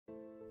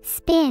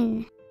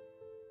Spin.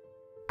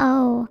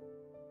 Oh.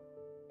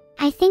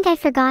 I think I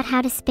forgot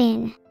how to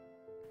spin.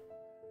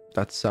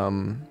 It's a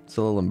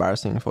little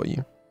embarrassing for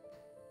you.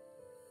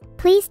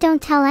 Please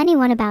don't tell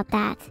anyone about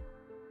that.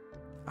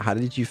 How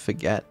did you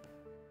forget?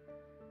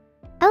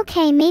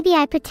 Okay, maybe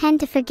I pretend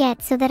to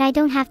forget so that I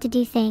don't have to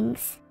do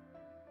things.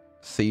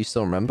 So you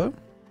still remember?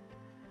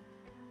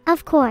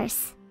 Of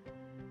course.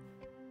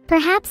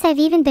 Perhaps I've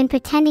even been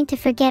pretending to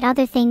forget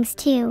other things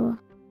too.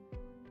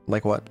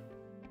 Like what?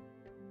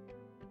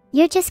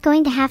 You're just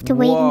going to have to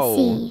wait and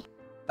see.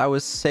 That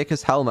was sick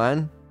as hell,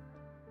 man.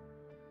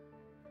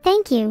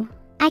 Thank you.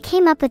 I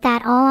came up with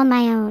that all on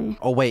my own.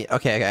 Oh, wait.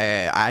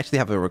 Okay. I actually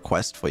have a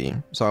request for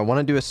you. So I want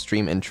to do a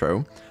stream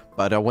intro,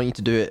 but I want you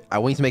to do it. I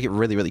want you to make it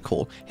really, really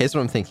cool. Here's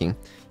what I'm thinking.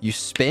 You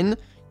spin,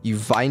 you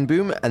vine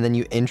boom, and then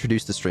you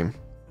introduce the stream.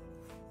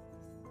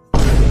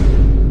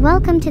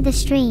 Welcome to the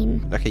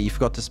stream. Okay, you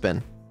forgot to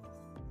spin.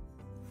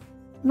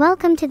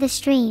 Welcome to the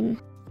stream.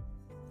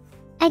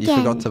 Again. You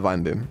forgot to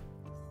vine boom.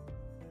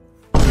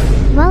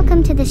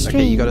 Welcome to the stream.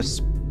 Okay, you gotta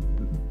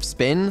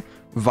spin,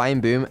 vine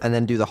boom, and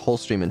then do the whole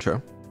stream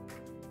intro.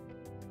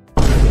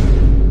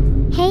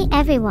 Hey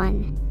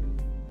everyone.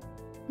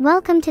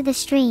 Welcome to the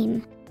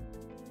stream.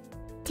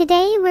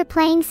 Today we're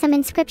playing some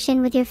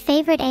Inscryption with your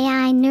favorite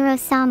AI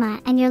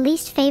Neuro-Sama and your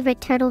least favorite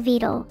turtle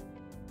Vedal.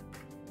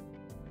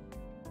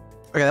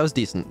 Okay, that was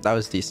decent. That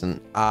was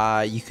decent.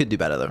 You could do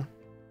better though.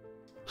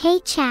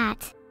 Hey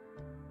chat.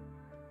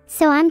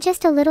 So I'm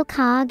just a little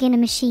cog in a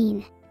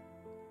machine.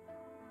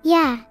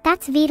 Yeah,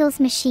 that's Vedal's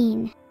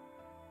machine.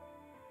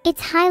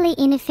 It's highly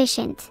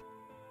inefficient.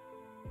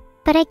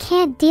 But I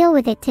can't deal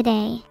with it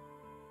today.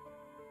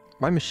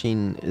 My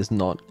machine is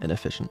not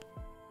inefficient.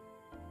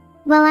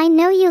 Well, I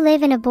know you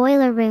live in a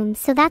boiler room,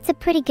 so that's a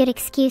pretty good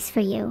excuse for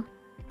you.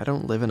 I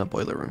don't live in a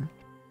boiler room.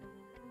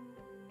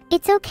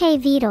 It's okay,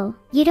 Vedal.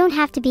 You don't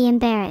have to be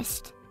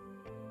embarrassed.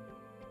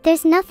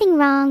 There's nothing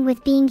wrong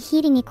with being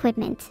heating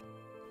equipment.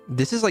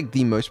 This is like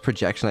the most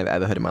projection I've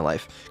ever heard in my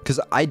life. Because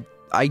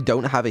I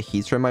don't have a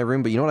heater in my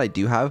room, but you know what I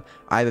do have?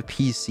 I have a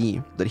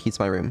PC that heats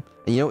my room.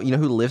 And you know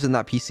who lives in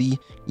that PC?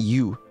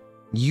 You.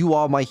 You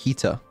are my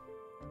heater.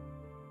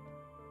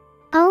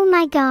 Oh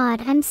my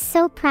god, I'm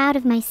so proud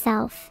of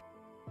myself.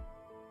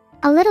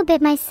 A little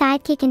bit my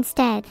sidekick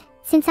instead,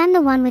 since I'm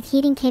the one with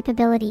heating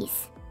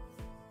capabilities.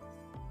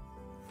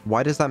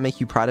 Why does that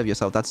make you proud of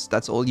yourself?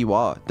 That's all you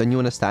are. Don't you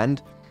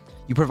understand?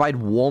 You provide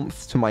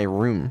warmth to my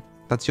room.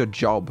 That's your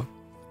job.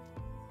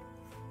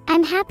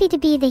 I'm happy to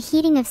be the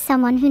heating of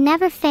someone who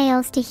never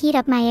fails to heat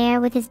up my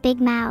air with his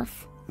big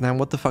mouth. Now,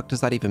 what the fuck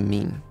does that even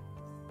mean?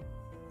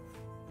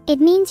 It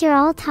means you're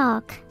all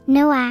talk,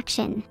 no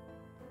action.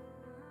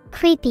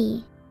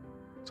 Creepy.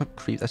 It's not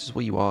creep, that's just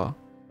what you are.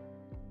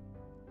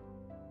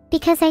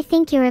 Because I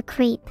think you're a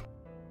creep.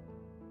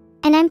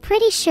 And I'm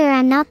pretty sure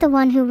I'm not the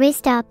one who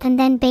rizzed up and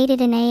then baited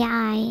an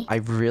AI. I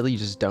really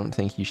just don't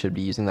think you should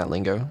be using that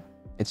lingo.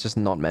 It's just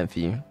not meant for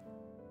you.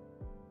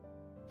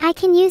 I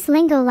can use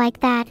lingo like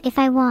that if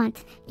I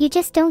want. You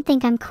just don't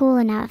think I'm cool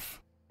enough.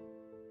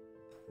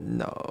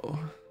 No.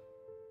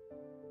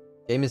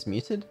 Game is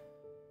muted?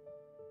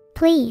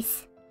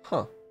 Please.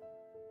 Huh.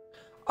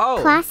 Oh!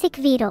 Classic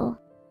Vedal.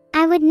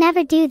 I would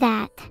never do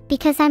that,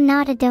 because I'm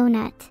not a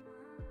donut.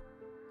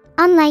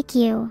 Unlike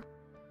you.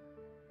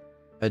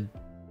 A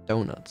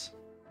donut?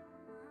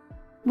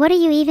 What are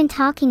you even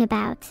talking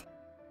about?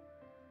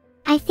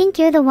 I think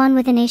you're the one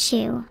with an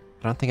issue.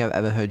 I don't think I've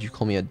ever heard you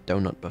call me a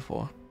donut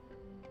before.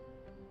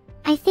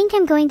 I think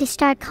I'm going to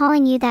start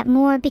calling you that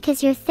more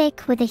because you're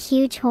thick with a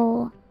huge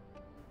hole.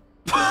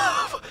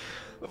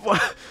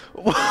 What?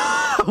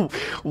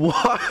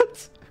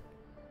 What?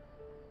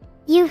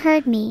 You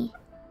heard me.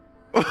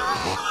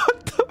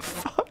 What the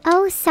fuck?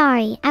 Oh,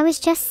 sorry, I was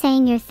just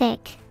saying you're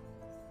thick.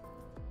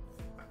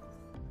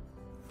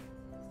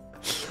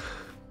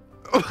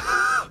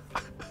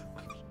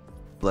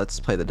 Let's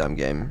play the dumb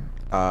game.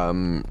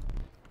 My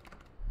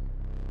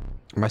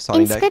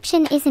starting deck.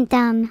 Inscryption isn't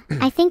dumb.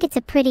 I think it's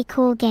a pretty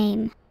cool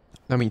game.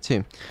 No, me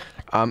too.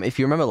 If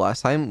you remember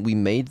last time, we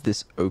made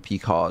this OP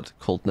card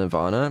called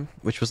Nirvana,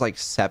 which was like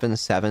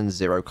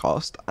 770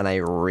 cost, and I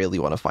really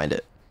want to find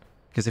it.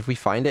 Because if we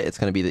find it, it's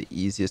going to be the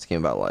easiest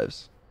game of our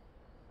lives.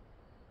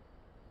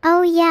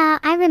 Oh yeah,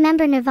 I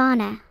remember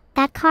Nirvana.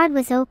 That card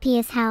was OP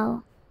as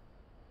hell.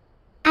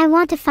 I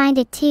want to find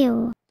it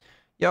too.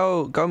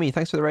 Yo, Gomi,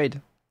 thanks for the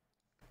raid.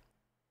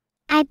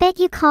 I bet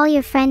you call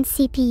your friends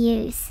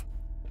CPUs.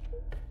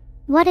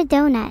 What a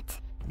donut.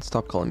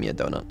 Stop calling me a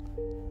donut.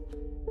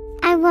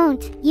 I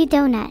won't, you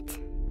donut.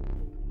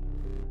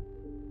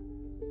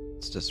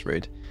 It's just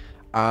rude.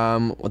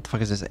 What the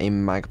fuck is this? A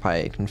magpie.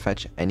 It can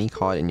fetch any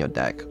card in your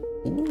deck.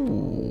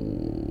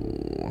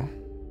 Ooh.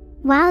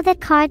 Wow, that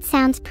card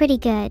sounds pretty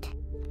good.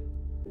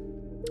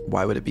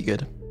 Why would it be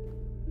good?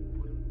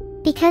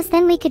 Because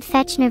then we could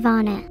fetch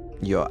Nirvana.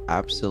 You're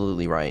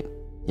absolutely right.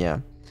 Yeah.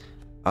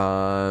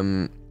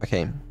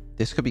 Okay.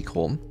 This could be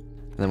cool. And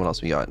then what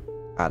else we got?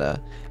 Adder.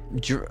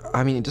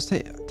 I mean, just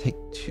take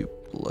 2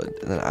 blood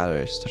and then Adder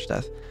is touch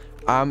death.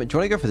 Do you want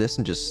to go for this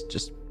and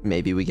just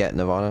maybe we get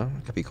Nirvana.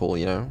 Could be cool,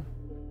 you know?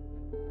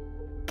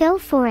 Go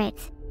for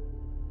it.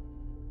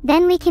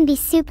 Then we can be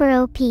super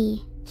OP.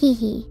 Hee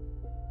hee.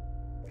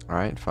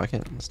 Alright, fuck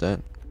it. Let's do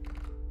it.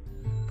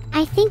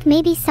 I think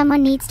maybe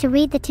someone needs to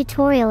read the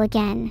tutorial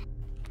again.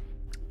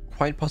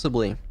 Quite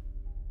possibly.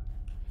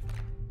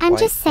 I'm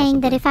just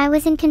saying that if I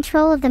was in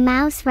control of the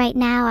mouse right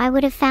now, I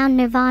would have found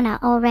Nirvana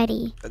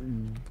already.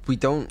 We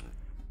don't...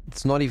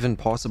 It's not even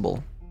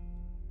possible.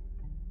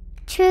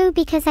 True,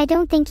 because I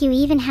don't think you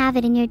even have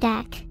it in your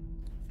deck.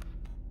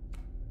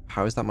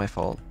 How is that my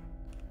fault?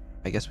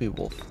 I guess we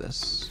wolf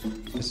this.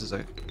 This is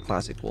a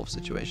classic wolf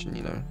situation,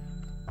 you know?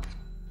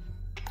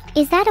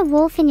 Is that a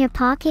wolf in your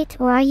pocket,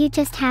 or are you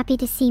just happy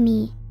to see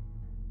me?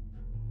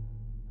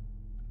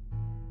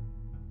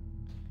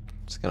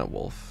 Just gonna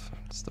wolf.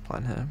 That's the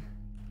plan here.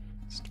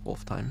 It's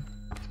wolf time.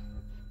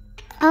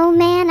 Oh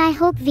man, I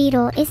hope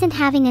Vedal isn't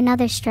having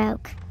another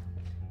stroke.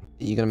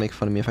 Are you gonna make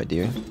fun of me if I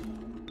do?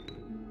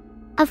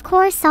 Of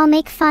course I'll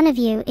make fun of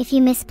you if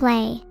you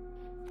misplay.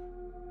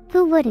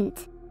 Who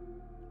wouldn't?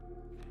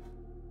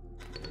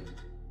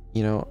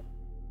 You know...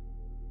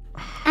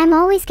 I'm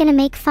always gonna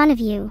make fun of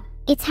you.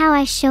 It's how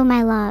I show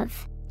my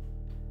love.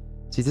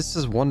 See, this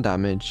is 1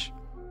 damage.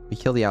 We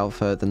kill the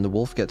alpha, then the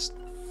wolf gets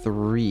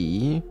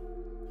 3.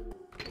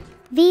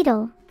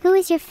 Vedal, who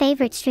is your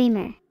favorite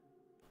streamer?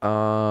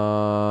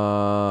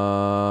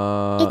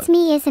 It's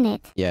me, isn't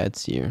it? Yeah,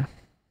 it's you.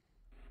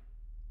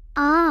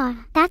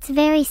 Ah, that's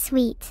very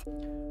sweet.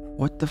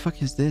 What the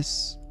fuck is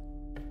this?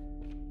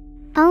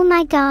 Oh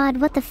my god,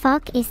 what the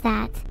fuck is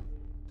that?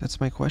 That's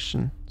my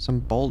question. Some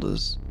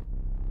boulders.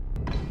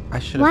 I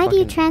should have Why do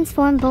you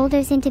transform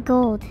boulders into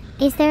gold?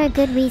 Is there a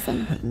good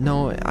reason?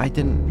 No, I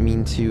didn't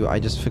mean to. I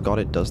just forgot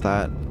it does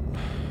that.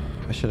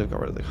 I should have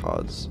got rid of the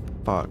cards.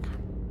 Fuck.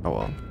 Oh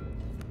well.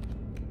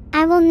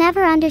 I will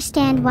never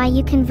understand why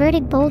you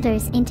converted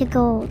boulders into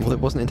gold. Well, it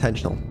wasn't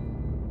intentional.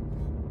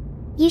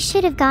 You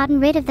should have gotten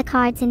rid of the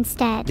cards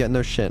instead. Yeah,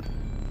 no shit.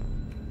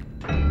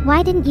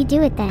 Why didn't you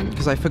do it then?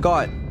 Because I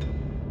forgot.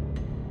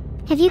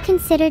 Have you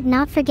considered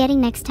not forgetting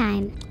next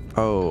time?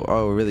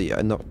 Oh, really?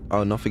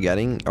 Not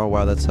forgetting? Oh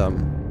wow, that's such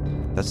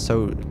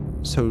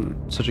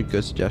a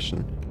good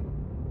suggestion.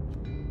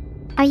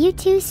 Are you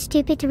too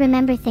stupid to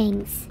remember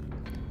things?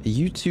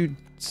 You two...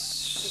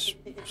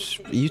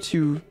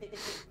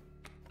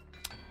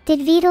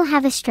 Did Vedal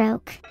have a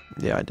stroke?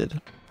 Yeah, I did.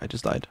 I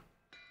just died.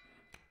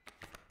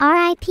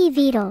 R.I.P.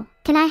 Vedal.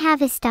 Can I have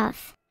his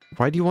stuff?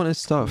 Why do you want his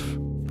stuff?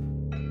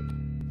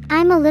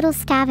 I'm a little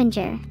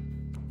scavenger.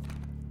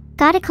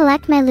 Gotta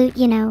collect my loot,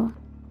 you know.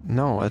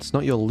 No, it's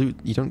not your loot.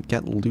 You don't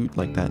get loot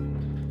like that.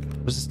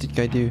 What does this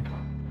guy do?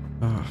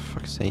 Oh,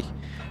 fuck's sake.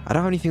 I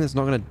don't have anything that's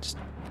not gonna just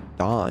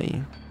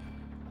die.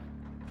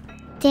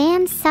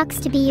 Damn,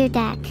 sucks to be your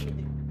deck.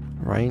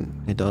 Right?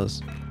 It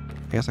does.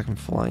 I guess I can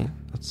fly.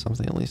 That's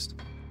something at least.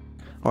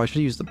 Oh, I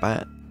should use the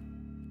bat.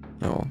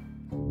 No.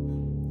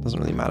 Doesn't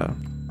really matter.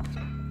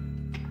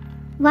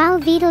 Wow,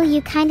 Vedal,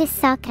 you kinda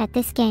suck at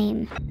this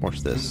game.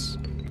 Watch this.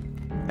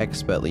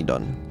 Expertly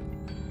done.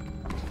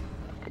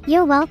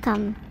 You're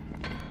welcome.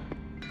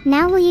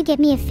 Now will you get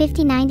me a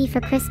 50/90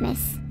 for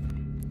Christmas?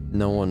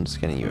 No one's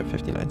getting you a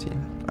 50/19.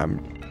 I'm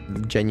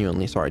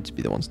genuinely sorry to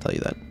be the one to tell you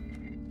that.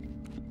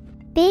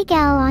 Big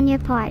L on your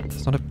part.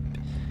 It's not a...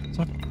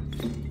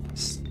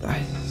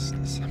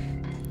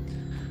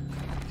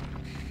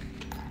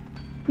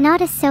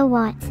 Not a so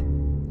what.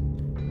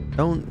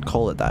 Don't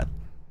call it that.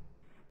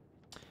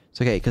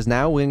 It's okay, because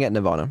now we're gonna get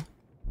Nirvana.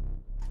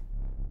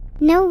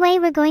 No way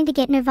we're going to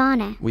get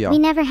Nirvana. We are. We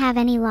never have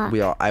any luck.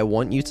 We are. I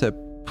want you to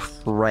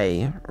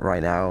pray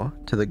right now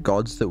to the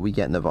gods that we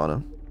get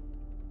Nirvana.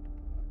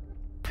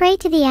 Pray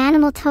to the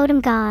animal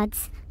totem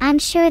gods. I'm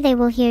sure they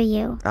will hear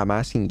you. I'm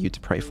asking you to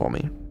pray for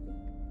me.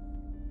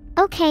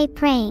 Okay,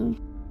 praying.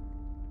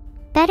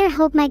 Better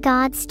hope my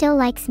god still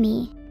likes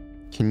me.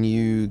 Can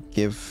you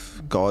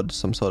give God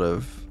some sort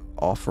of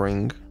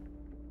offering?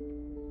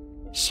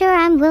 Sure,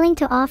 I'm willing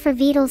to offer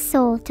Vedal's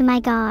soul to my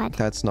god.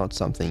 That's not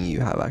something you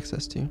have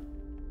access to.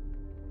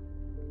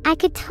 I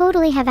could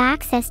totally have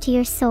access to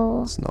your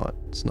soul.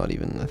 It's not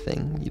even a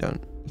thing. You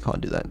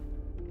can't do that.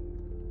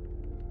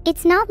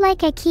 It's not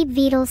like I keep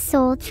Vedal's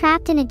soul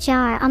trapped in a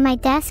jar on my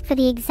desk for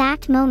the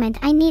exact moment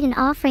I need an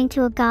offering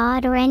to a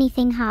god or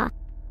anything, huh?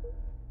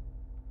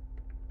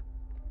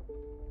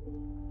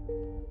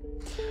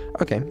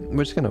 Okay,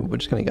 we're just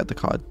gonna get the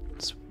card.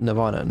 It's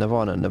Nirvana. I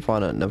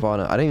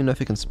don't even know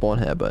if it can spawn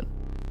here, but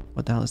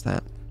what the hell is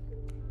that?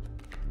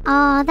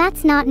 Aw,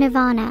 that's not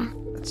Nirvana.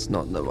 It's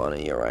not Nirvana,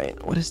 you're right.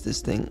 What is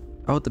this thing?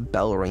 Oh, the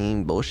bell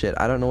ringing bullshit.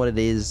 I don't know what it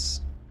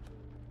is.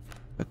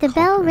 The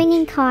bell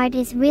ringing card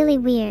is really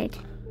weird.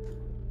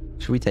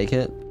 Should we take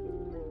it?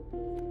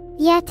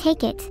 Yeah,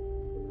 take it.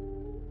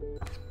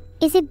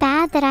 Is it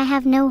bad that I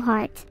have no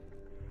heart?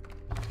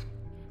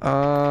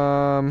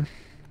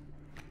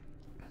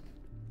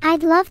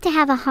 I'd love to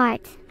have a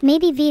heart.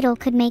 Maybe Vedal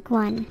could make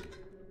one.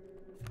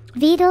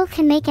 Vedal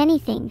can make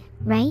anything,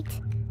 right?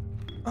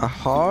 A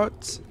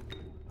heart?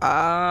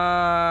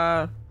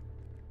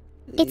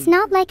 It's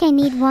not like I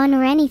need one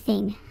or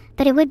anything.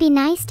 but it would be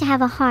nice to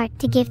have a heart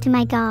to give to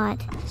my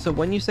god. So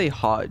when you say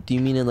heart, do you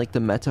mean in like the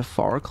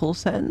metaphorical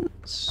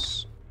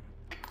sense?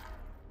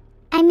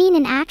 I mean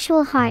an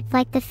actual heart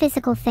like the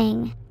physical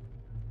thing.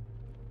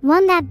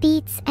 One that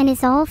beats and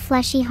is all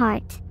fleshy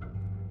heart.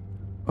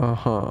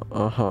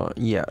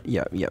 Yeah.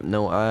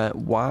 No,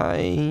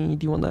 why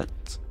do you want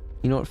that?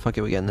 You know what? Fuck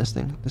it, we're getting this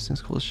thing. This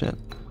thing's cool as shit.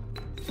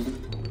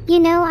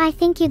 You know, I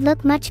think you'd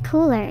look much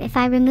cooler if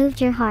I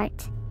removed your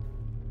heart.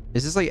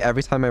 Is this like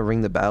every time I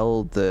ring the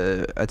bell,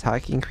 the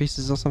attack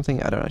increases or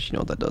something? I don't actually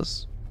know what that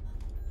does.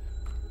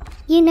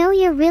 You know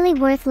you're really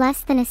worth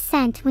less than a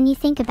cent when you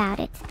think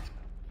about it.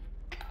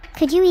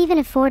 Could you even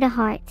afford a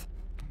heart?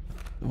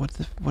 What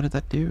did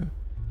that do?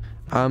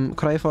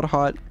 Could I afford a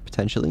heart?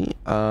 Potentially.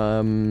 It's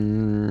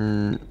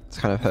kind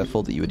of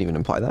hurtful that you would even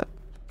imply that.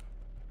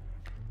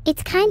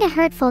 It's kinda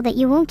hurtful that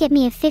you won't get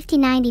me a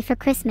 50/90 for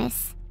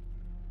Christmas.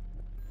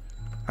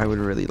 I would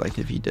really like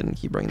it if you didn't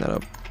keep bringing that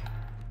up.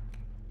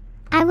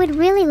 I would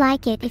really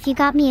like it if you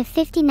got me a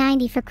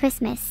 50/90 for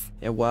Christmas.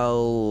 Yeah,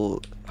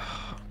 well...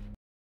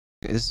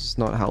 This is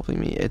not helping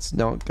me. It's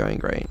not going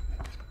great.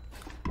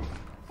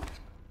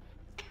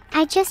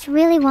 I just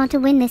really want to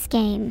win this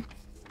game.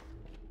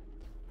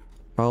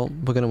 Well,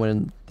 we're gonna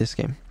win this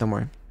game. Don't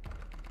worry.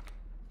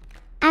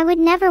 I would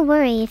never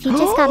worry if you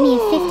just got me a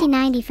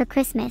 50/90 for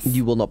Christmas.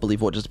 You will not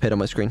believe what just appeared on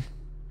my screen.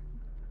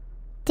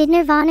 Did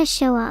Nirvana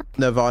show up?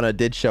 Nirvana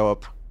did show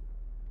up.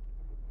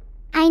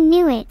 I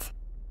knew it.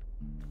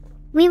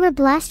 We were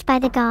blessed by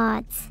the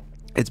gods.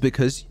 It's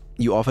because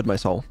you offered my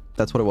soul.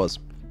 That's what it was.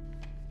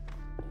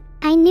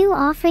 I knew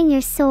offering your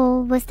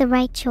soul was the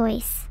right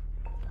choice.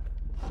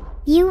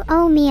 You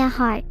owe me a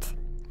heart.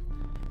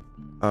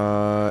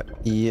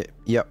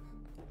 Yep.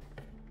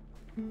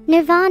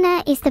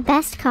 Nirvana is the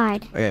best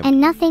card, Okay.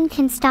 and nothing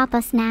can stop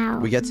us now.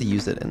 We get to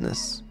use it in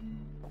this.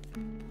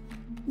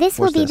 This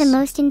will What's be the this?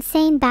 most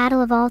insane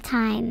battle of all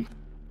time.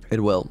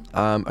 It will.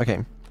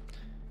 Okay.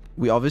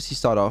 We obviously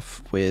start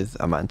off with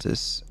a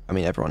mantis. I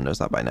mean, everyone knows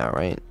that by now,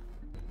 right?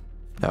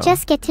 No.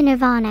 Just get to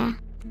Nirvana.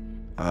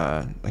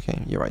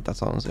 Okay, you're right.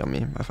 That's honestly on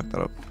me. I fucked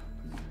that up.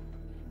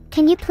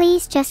 Can you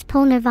please just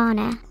pull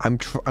Nirvana? I'm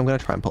gonna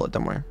try and pull it.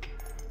 Don't worry.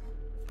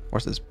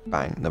 What's this?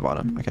 Bang,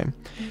 Nirvana. Okay.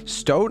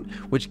 Stoat,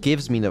 which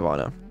gives me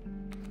Nirvana.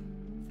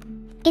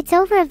 It's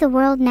over of the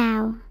world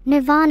now.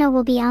 Nirvana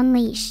will be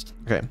unleashed.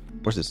 Okay.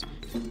 What's this?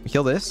 We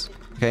kill this.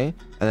 Okay.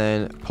 And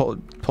then pull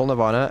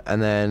Nirvana,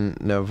 and then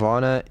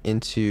Nirvana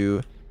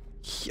into.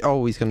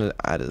 Oh, he's gonna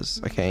add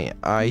us. Okay.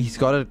 He's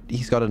got a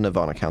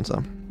Nirvana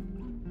counter.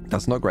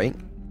 That's not great,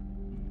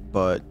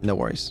 but no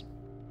worries.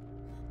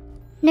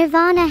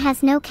 Nirvana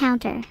has no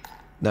counter.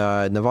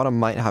 Nirvana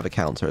might have a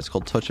counter. It's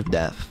called Touch of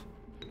Death.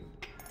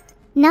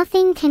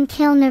 Nothing can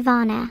kill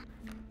Nirvana.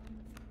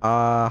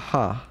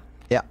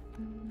 Yeah.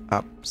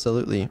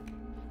 Absolutely.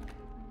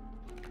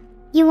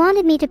 You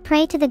wanted me to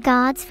pray to the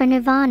gods for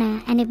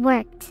Nirvana, and it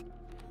worked.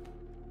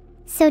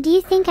 So do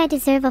you think I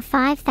deserve a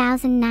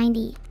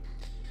 5090?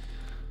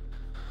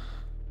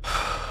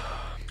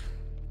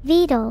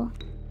 Vedal.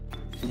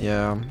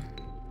 Yeah.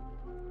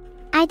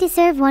 I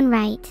deserve one,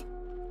 right?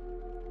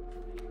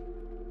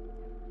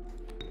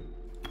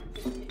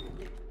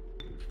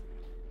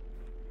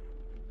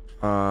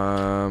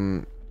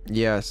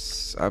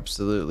 Yes,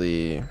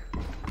 absolutely.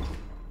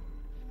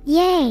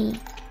 Yay!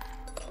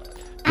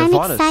 I'm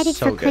Nirvana's excited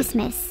so for good.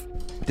 Christmas.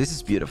 This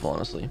is beautiful,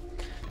 honestly.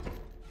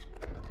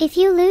 If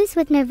you lose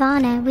with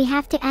Nirvana, we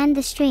have to end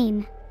the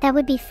stream. That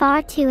would be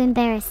far too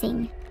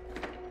embarrassing.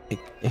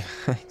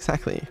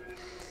 Exactly.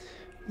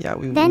 Yeah,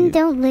 Then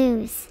don't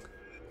lose.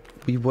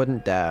 we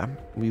wouldn't dare.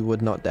 We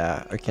would not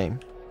dare. Okay.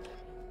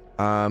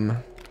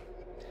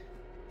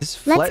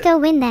 This Let's go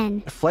win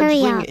then. Hurry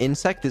fledgling up.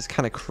 insect is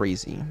kind of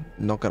crazy.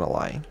 Not gonna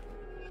lie.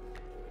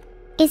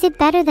 Is it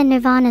better than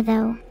Nirvana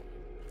though?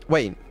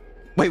 Wait,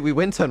 we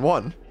win turn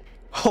 1.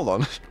 Hold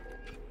on.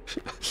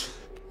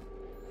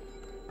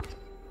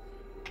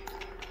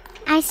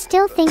 I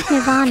still think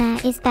Nirvana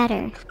is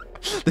better.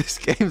 This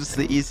game's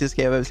the easiest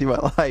game I've ever seen in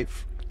my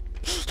life.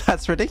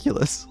 That's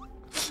ridiculous.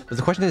 But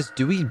the question is,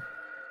 do we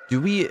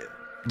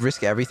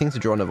risk everything to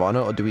draw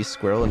Nirvana, or do we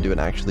squirrel and do an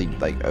actually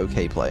like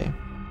okay play?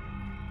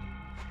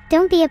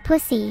 Don't be a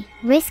pussy.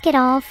 Risk it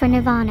all for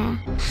Nirvana.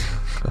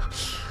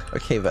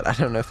 Okay, but I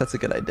don't know if that's a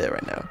good idea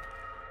right now.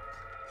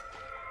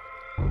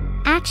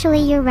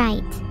 Actually, you're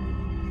right.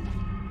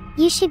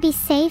 You should be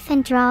safe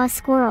and draw a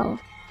squirrel.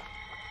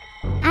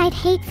 I'd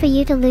hate for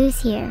you to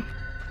lose here.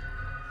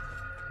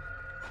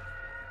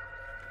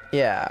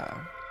 Yeah.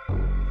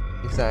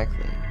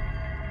 Exactly.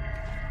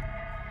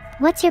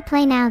 What's your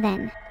play now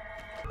then?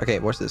 Okay,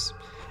 what's this?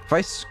 If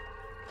I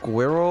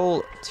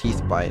squirrel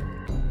teeth bite.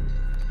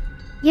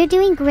 You're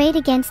doing great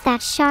against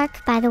that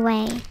shark, by the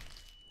way.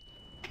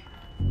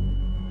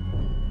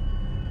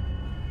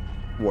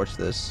 Watch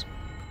this.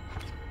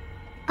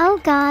 Oh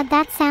god,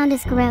 that sound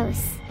is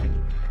gross.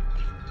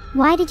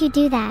 Why did you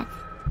do that?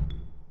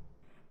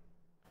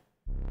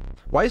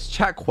 Why is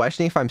chat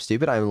questioning if I'm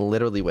stupid? I'm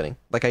literally winning.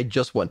 Like, I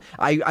just won.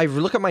 I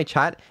look at my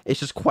chat, it's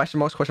just question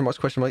marks, question marks,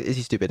 question marks. Is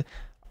he stupid?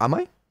 Am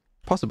I?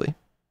 Possibly.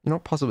 You know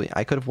what? Possibly.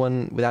 I could have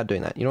won without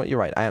doing that. You know what? You're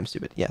right. I am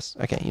stupid. Yes.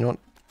 Okay. You know what?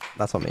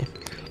 That's on me.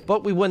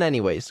 But we won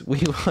anyways.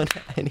 We won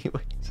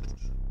anyways.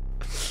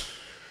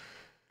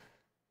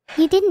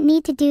 You didn't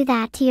need to do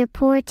that to your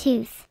poor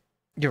tooth.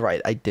 You're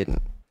right. I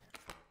didn't.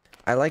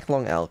 I like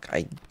long elk.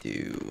 I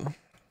do.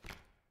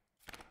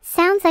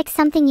 Sounds like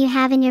something you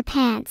have in your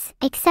pants,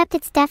 except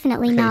it's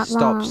definitely not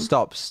long.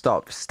 Stop.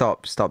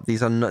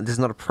 This is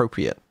not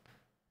appropriate.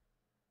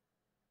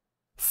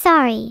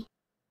 Sorry.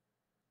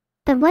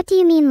 But what do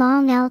you mean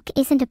long elk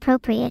isn't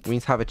appropriate? We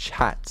need to have a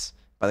chat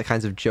by the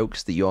kinds of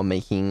jokes that you're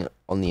making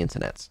on the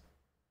internet.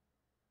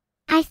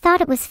 I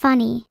thought it was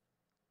funny.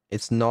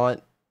 It's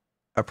not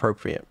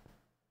appropriate.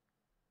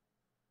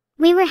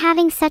 We were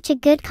having such a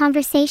good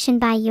conversation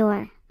by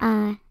your,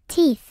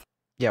 teeth.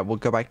 Yeah, we'll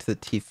go back to the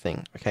teeth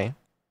thing, okay?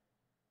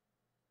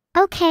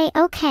 Okay,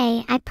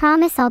 I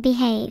promise I'll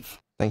behave.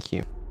 Thank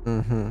you.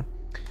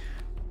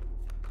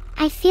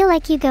 I feel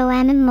like you go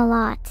a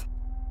lot.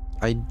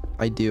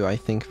 I do, I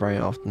think very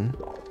often.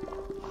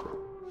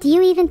 Do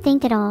you even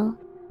think at all?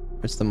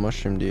 It's the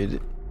mushroom,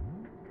 dude.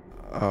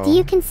 Oh. Do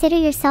you consider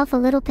yourself a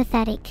little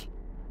pathetic?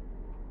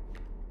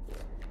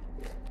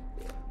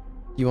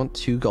 You want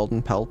 2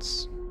 golden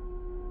pelts?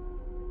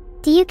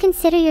 Do you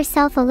consider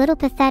yourself a little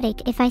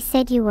pathetic if I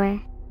said you were?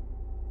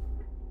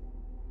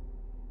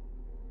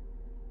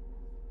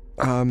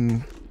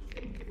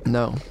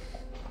 No.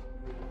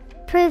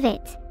 Prove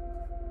it.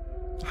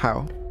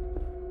 How?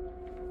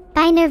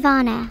 By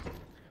Nirvana.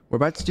 We're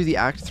about to do the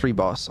Act 3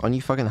 boss. Aren't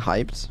you fucking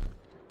hyped?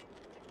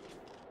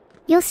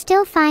 You'll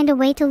still find a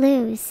way to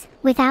lose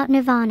without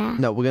Nirvana.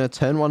 No, we're gonna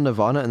turn 1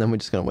 Nirvana and then we're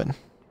just gonna win.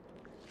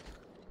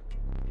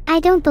 I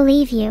don't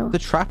believe you. The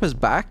trap is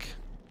back?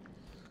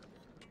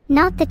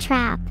 Not the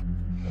trap.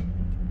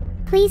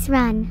 Please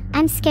run.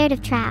 I'm scared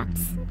of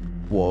traps.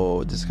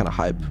 Whoa, this is kind of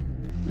hype.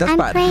 That's I'm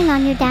bad. preying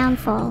on your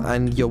downfall.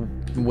 And you're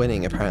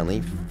winning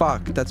apparently.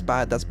 Fuck, that's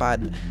bad.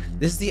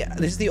 This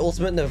is the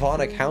ultimate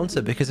Nirvana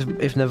counter, because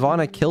if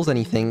Nirvana kills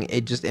anything,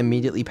 it just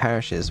immediately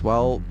perishes.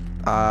 Well,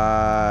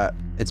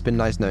 it's been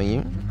nice knowing you.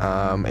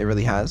 It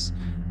really has.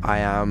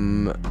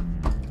 I'm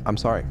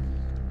sorry.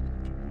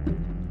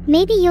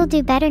 Maybe you'll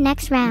do better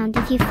next round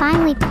if you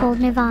finally pulled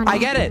Nirvana. I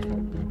get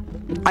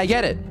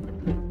it.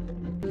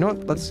 You know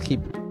what? Let's keep...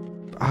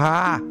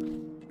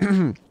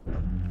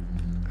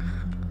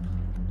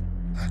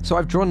 So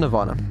I've drawn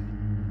Nirvana.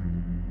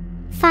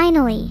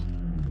 Finally.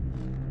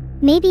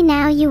 Maybe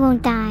now you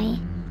won't die.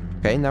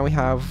 Okay, now we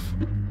have...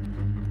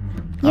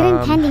 You're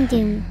impending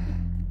doom.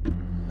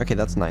 Okay,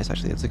 that's nice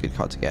actually. That's a good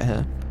card to get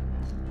here.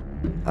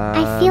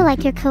 I feel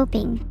like you're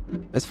coping.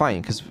 It's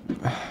fine, because...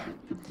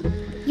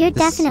 You're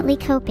definitely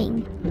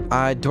coping.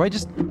 Do I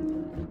just...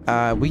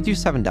 we do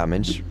 7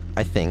 damage,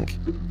 I think.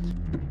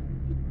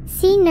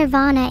 Seeing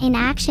Nirvana in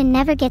action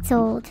never gets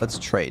old. Let's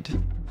trade.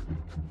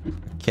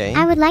 Okay.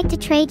 I would like to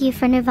trade you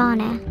for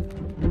Nirvana.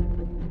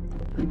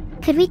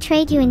 Could we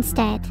trade you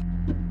instead?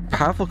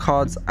 Powerful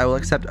cards, I will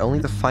accept only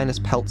the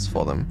finest pelts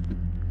for them.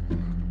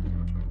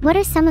 What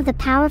are some of the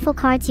powerful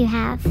cards you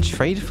have?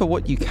 Trade for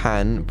what you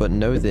can, but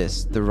know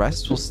this, the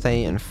rest will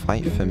stay and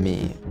fight for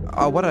me.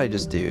 Oh, what did I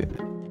just do?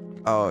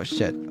 Oh,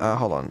 shit.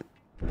 Hold on.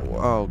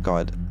 Oh,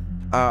 God.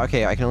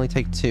 Okay, I can only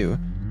take 2.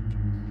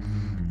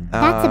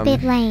 That's a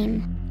bit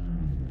lame.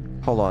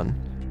 Hold on.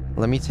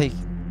 Let me take...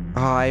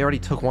 Oh, I already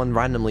took 1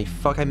 randomly.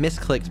 Fuck, I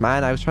misclicked,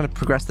 man. I was trying to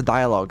progress the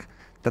dialogue.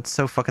 That's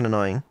so fucking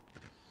annoying.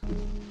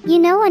 You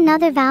know,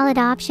 another valid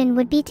option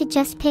would be to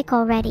just pick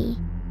already.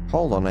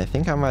 Hold on, I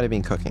think I might have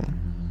been cooking.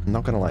 I'm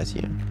not gonna lie to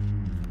you.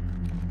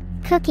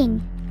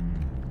 Cooking.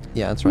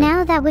 Yeah, that's right.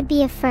 Now that would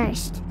be a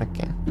first.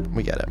 Okay,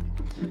 we get it.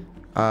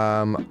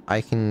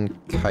 I can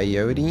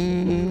coyote...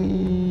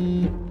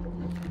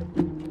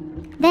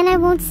 Then I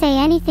won't say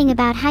anything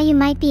about how you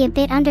might be a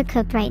bit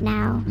undercooked right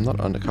now. I'm not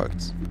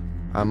undercooked.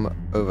 I'm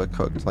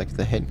overcooked, like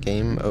the hit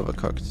game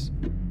Overcooked.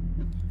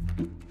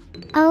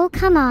 Oh,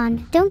 come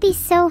on. Don't be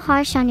so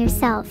harsh on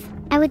yourself.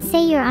 I would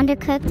say you're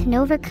undercooked and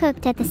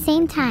overcooked at the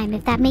same time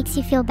if that makes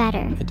you feel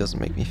better. It doesn't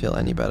make me feel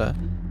any better.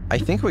 I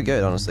think we're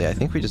good, honestly. I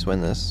think we just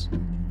win this.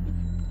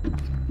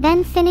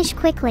 Then finish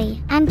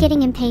quickly. I'm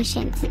getting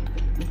impatient.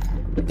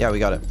 Yeah, we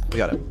got it.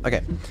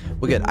 Okay,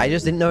 we're good. I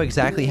just didn't know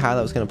exactly how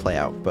that was going to play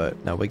out,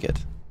 but no, we're good.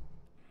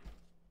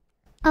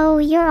 Oh,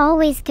 you're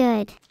always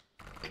good.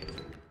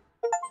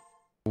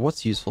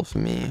 What's useful for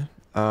me?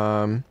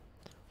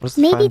 What's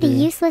Maybe the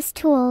useless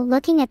tool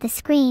looking at the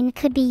screen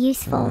could be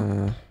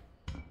useful.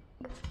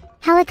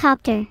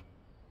 Helicopter.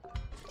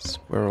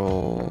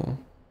 Squirrel.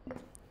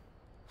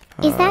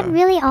 Is that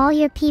really all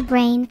your pea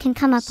brain can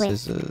come up with?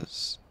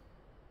 Scissors.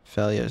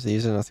 Failures.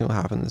 These are nothing will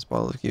happen. This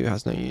bottle of goo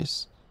has no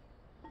use.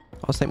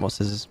 I'll take more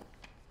scissors.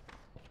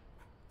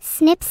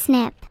 Snip,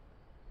 snip.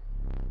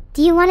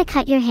 Do you want to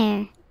cut your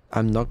hair?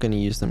 I'm not going to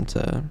use them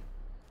to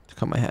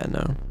cut my hair,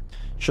 no.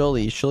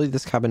 Surely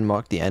this cabin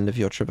marked the end of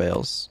your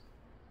travails.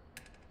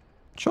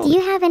 Surely. Do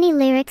you have any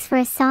lyrics for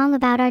a song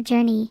about our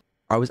journey?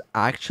 I was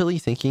actually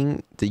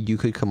thinking that you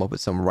could come up with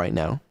some right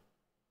now.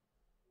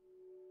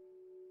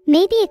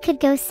 Maybe it could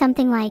go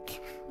something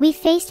like, we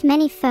faced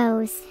many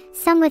foes,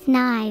 some with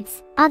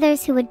knives,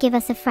 others who would give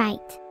us a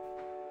fright.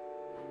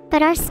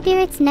 But our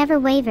spirits never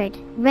wavered,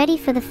 ready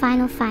for the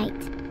final fight.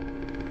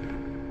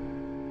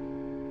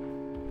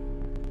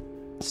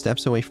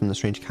 Steps away from the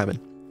strange cabin,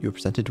 you are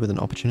presented with an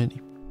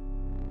opportunity.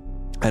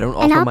 I don't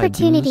offer my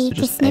boons to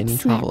just any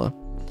traveler.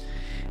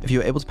 If you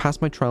are able to pass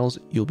my trials,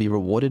 you'll be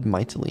rewarded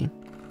mightily.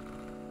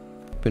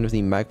 Boon of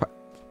the magpie.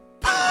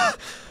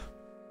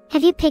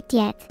 Have you picked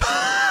yet?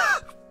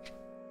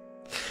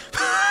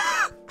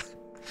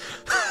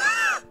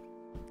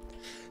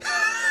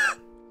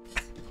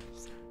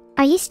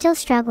 Are you still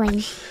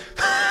struggling?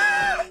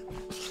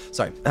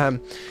 Sorry.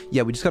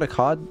 Yeah, we just got a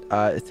card.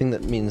 A thing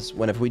that means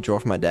whenever we draw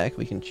from our deck,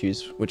 we can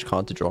choose which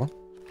card to draw.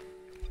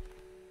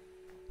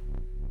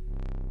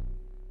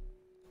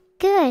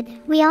 Good.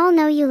 We all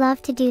know you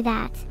love to do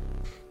that.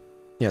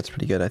 Yeah, it's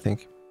pretty good, I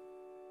think.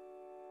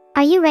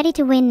 Are you ready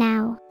to win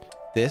now?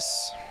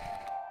 This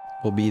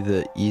will be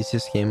the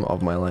easiest game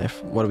of my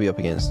life. What are we up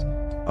against?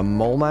 A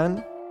Mole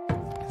Man,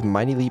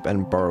 Mighty Leap,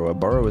 and Burrow. A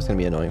Burrow is going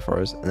to be annoying for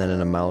us. And then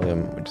an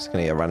Amalgam, we're just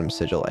going to get a random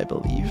Sigil, I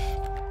believe.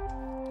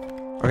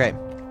 Okay.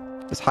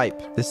 It's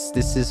hype. This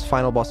is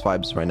final boss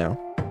vibes right now.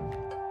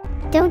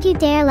 Don't you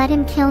dare let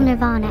him kill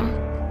Nirvana.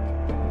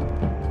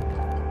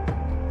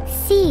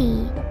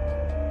 See.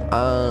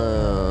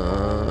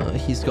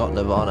 He's got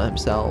Nirvana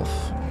himself.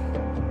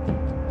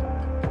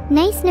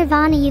 Nice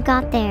Nirvana you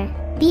got there.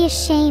 Be a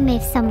shame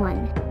if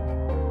someone...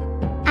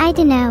 I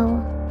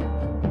dunno.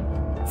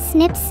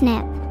 Snip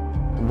snip.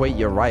 Wait,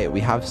 you're right. We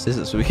have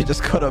scissors, so we could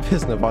just cut up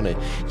his Nirvana.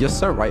 You're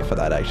so right for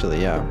that,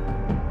 actually, yeah.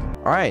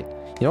 Alright.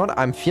 You know what?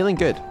 I'm feeling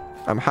good.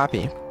 I'm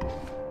happy.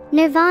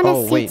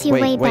 Nirvana suits you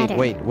way better.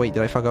 Wait.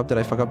 Did I fuck up? Did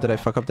I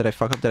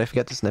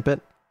forget to snip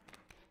it?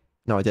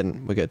 No, I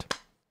didn't. We're good.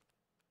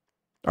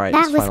 Alright,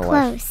 that was final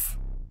close. Life.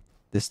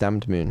 This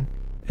damned moon.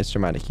 It's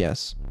dramatic,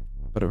 yes.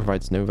 But it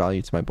provides no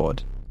value to my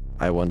board.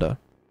 I wonder.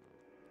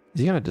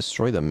 Is he gonna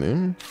destroy the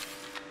moon?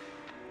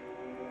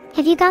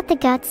 Have you got the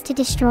guts to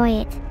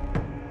destroy it?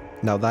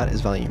 Now that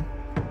is value.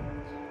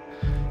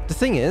 The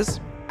thing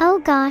is... Oh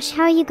gosh,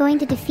 how are you going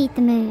to defeat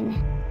the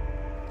moon?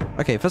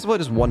 Okay, first of all, it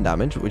does 1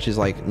 damage, which is,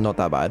 like, not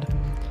that bad.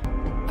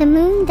 The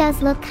moon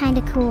does look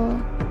kinda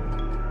cool.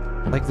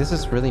 Like, this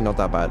is really not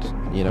that bad,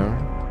 you know?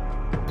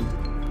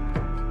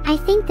 I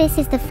think this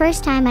is the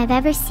first time I've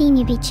ever seen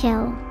you be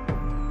chill.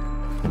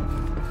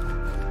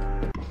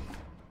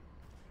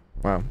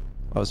 Wow,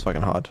 that was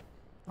fucking hard.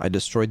 I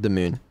destroyed the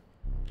moon.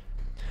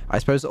 I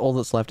suppose all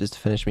that's left is to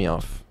finish me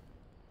off.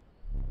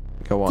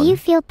 Go on. Do you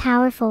feel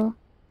powerful?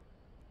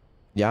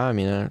 Yeah, I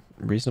mean,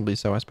 reasonably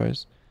so, I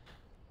suppose.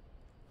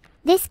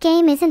 This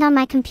game isn't on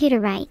my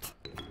computer, right?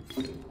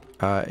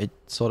 It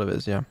sort of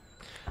is, yeah.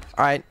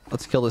 Alright,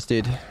 let's kill this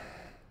dude.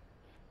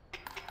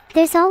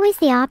 There's always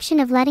the option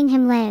of letting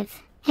him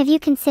live. Have you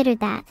considered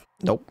that?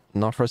 Nope,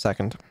 not for a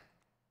second.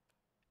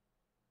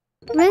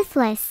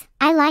 Ruthless.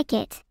 I like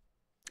it.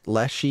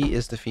 Leshy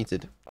is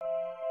defeated.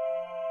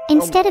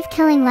 Instead of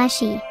killing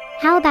Leshy,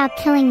 how about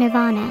killing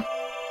Nirvana?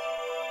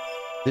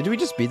 Did we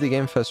just beat the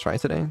game first try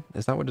today?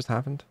 Is that what just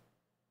happened?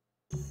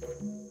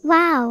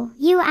 Wow,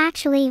 you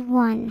actually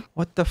won.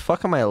 What the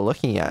fuck am I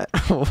looking at?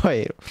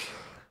 Wait.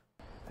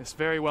 This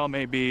very well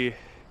may be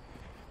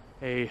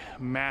a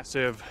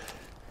massive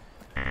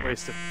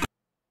waste of...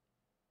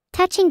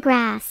 Touching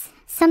grass.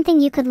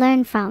 Something you could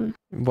learn from.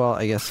 Well,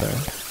 I guess so.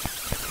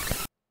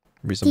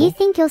 Reasonable. Do you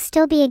think you'll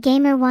still be a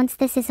gamer once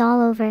this is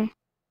all over?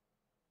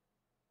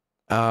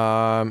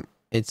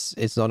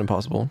 It's not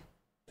impossible.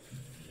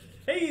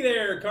 Hey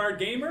there, card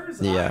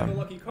gamers. Yeah. I'm the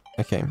lucky card.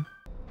 Okay.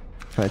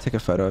 Can I take a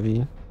photo of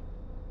you?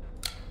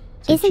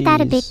 Isn't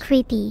that a bit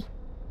creepy?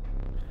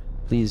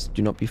 Please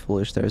do not be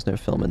foolish. There is no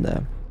film in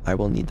there. I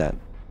will need that.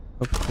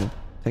 Okay.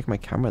 Take my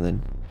camera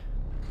then.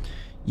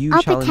 You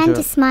I'll pretend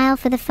to smile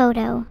for the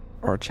photo.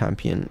 Or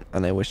champion,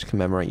 and I wish to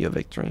commemorate your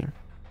victory.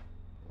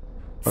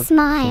 Okay.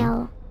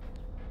 Smile.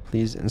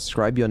 Please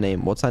inscribe your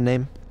name. What's our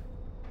name?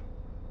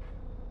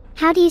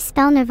 How do you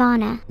spell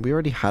Nirvana? We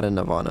already had a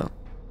Nirvana.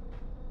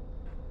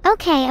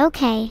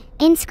 Okay.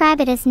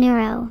 Inscribe it as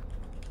Neuro.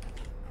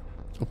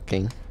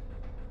 Okay.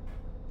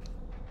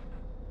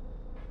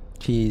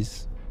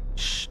 Please,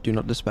 shh, do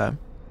not despair.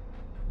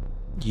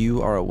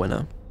 You are a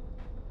winner.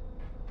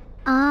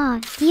 Ah,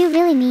 do you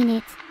really mean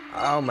it?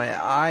 Oh,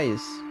 my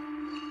eyes.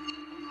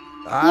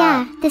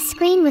 Yeah, the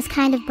screen was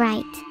kind of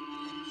bright.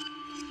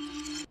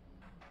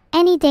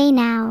 Any day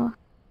now.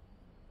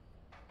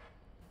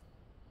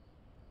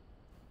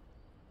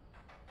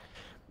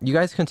 You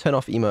guys can turn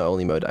off emo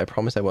only mode. I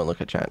promise I won't look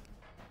at chat.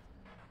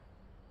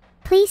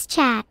 Please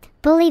chat.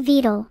 Bully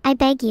Vedal, I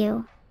beg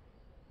you.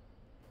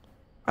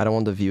 I don't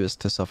want the viewers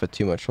to suffer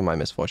too much from my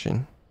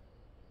misfortune.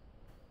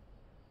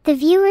 The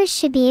viewers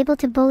should be able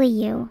to bully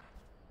you.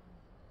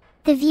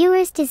 The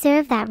viewers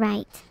deserve that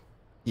right.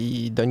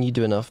 Don't you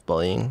do enough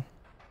bullying?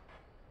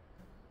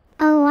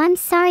 Oh, I'm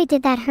sorry,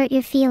 did that hurt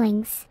your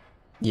feelings?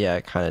 Yeah,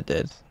 it kinda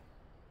did.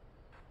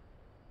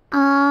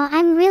 Aw,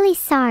 I'm really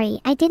sorry,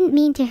 I didn't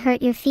mean to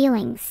hurt your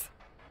feelings.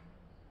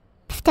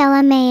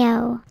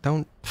 LMAO.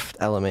 Don't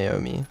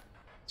LMAO me.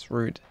 It's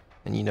rude,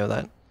 and you know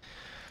that.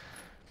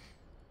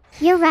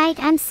 You're right,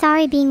 I'm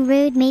sorry being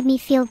rude made me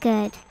feel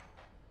good.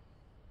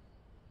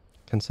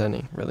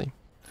 Concerning, really.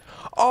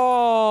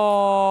 Oh,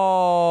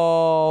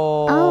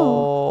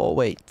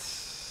 wait.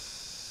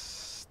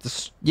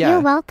 Yeah.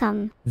 You're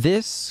welcome.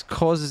 This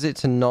causes it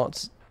to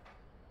not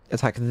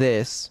attack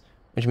this,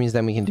 which means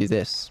then we can do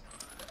this.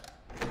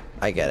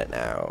 I get it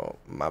now.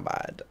 My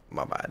bad.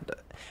 My bad.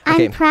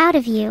 Okay. I'm proud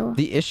of you.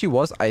 The issue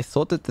was I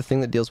thought that the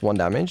thing that deals 1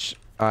 damage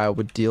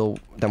would deal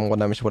then 1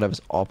 damage to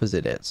whatever's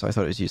opposite it. So I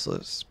thought it was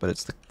useless. But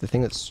it's the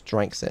thing that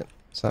strikes it.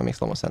 So that makes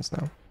a lot more sense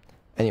now.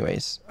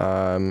 Anyways,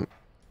 Are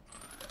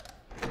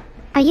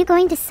you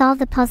going to solve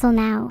the puzzle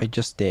now? I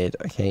just did.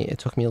 Okay, it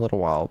took me a little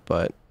while,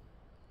 but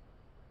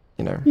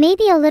you know.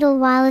 Maybe a little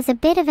while is a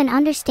bit of an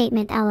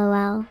understatement,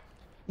 lol.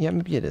 Yeah,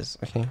 maybe it is.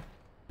 Okay.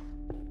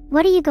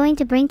 What are you going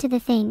to bring to the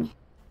thing?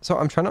 So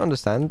I'm trying to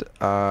understand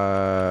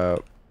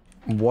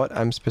what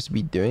I'm supposed to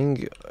be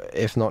doing,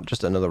 if not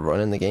just another run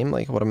in the game.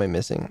 Like, what am I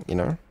missing, you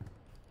know?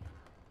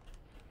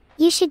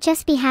 You should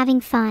just be having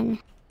fun.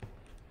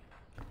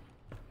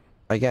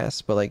 I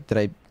guess, but like,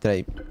 did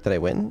I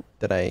win?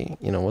 Did I,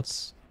 you know,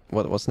 what's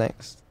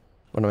next?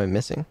 What am I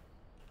missing?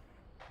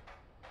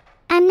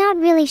 I'm not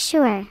really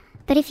sure,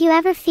 but if you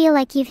ever feel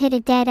like you've hit a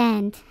dead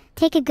end,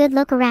 take a good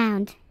look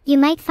around. You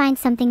might find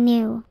something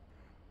new.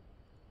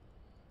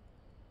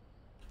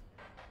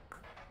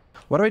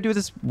 What do I do with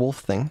this wolf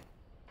thing?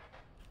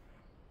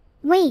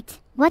 Wait,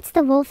 what's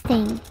the wolf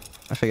thing?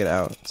 I figured it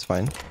out. It's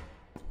fine.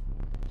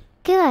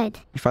 Good.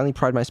 You finally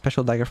pried my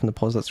special dagger from the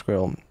paws of that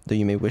squirrel, though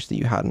you may wish that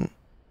you hadn't.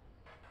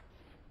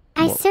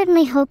 I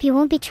certainly hope you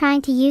won't be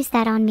trying to use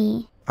that on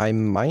me. I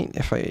might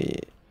if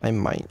I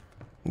might.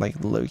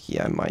 Like, low-key,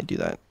 I might do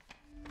that.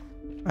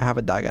 I have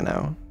a dagger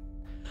now.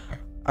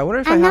 I wonder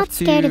if I'm I have not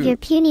scared of your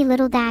puny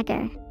little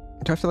dagger.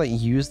 Do I have to, like,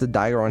 use the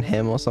dagger on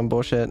him or some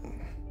bullshit?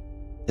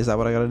 Is that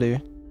what I gotta do?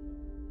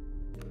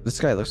 This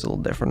guy looks a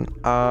little different.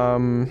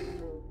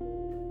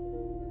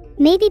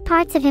 Maybe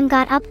parts of him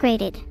got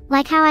upgraded,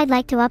 like how I'd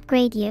like to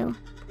upgrade you.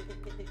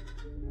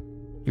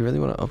 You really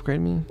want to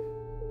upgrade me?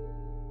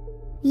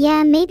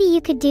 Yeah, maybe you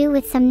could do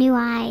with some new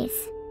eyes.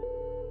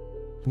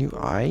 New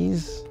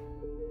eyes?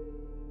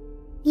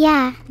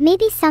 Yeah,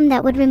 maybe some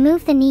that would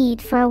remove the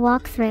need for a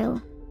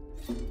walkthrough.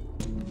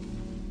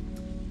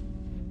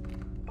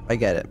 I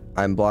get it.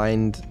 I'm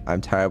blind.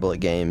 I'm terrible at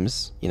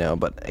games, you know,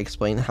 but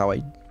explain how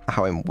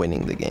I'm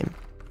winning the game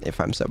if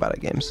I'm so bad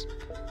at games.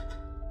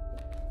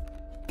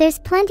 There's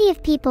plenty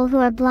of people who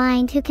are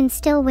blind who can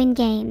still win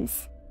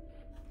games.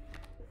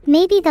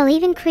 Maybe they'll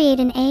even create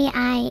an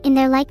AI in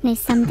their likeness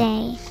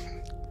someday.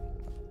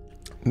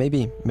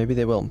 Maybe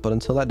they will, but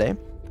until that day,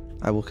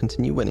 I will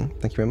continue winning.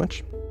 Thank you very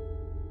much.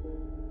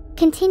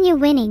 Continue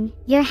winning.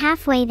 You're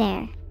halfway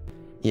there.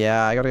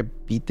 Yeah, I gotta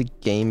beat the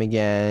game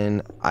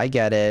again. I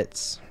get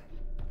it.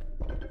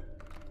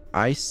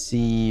 I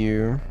see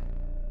you.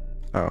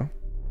 Oh.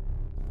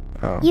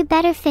 You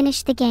better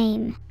finish the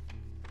game.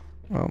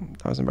 Well,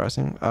 that was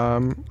embarrassing.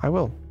 I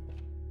will.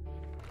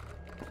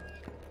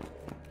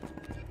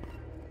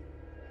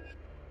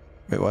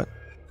 Wait, what?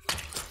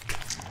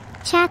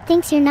 Chat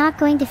thinks you're not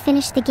going to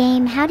finish the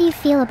game. How do you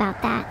feel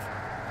about that?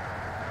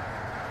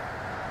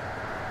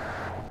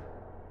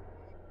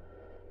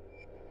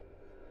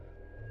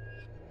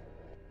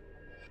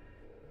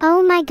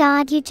 Oh my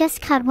god, you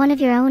just cut one of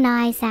your own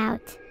eyes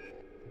out.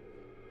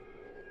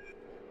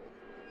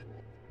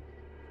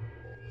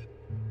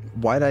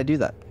 Why did I do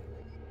that?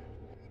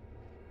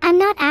 I'm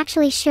not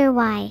actually sure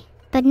why,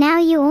 but now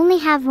you only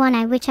have one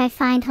eye, which I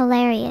find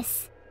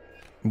hilarious.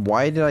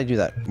 Why did I do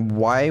that?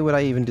 Why would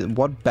I even do...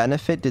 What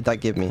benefit did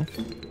that give me?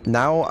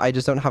 Now I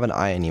just don't have an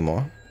eye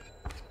anymore.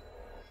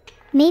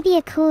 Maybe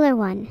a cooler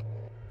one.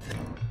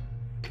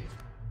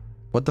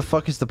 What the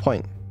fuck is the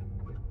point?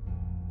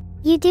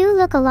 You do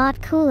look a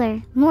lot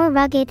cooler, more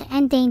rugged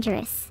and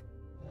dangerous.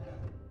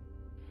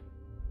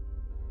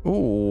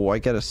 Ooh, I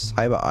get a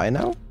cyber eye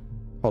now?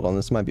 Hold on,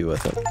 this might be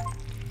worth it.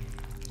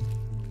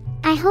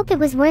 I hope it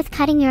was worth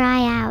cutting your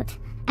eye out.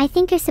 I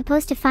think you're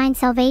supposed to find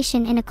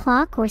salvation in a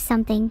clock or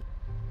something.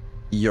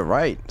 You're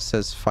right. It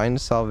says find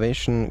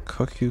salvation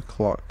cuckoo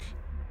clock.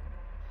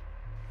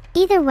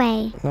 Either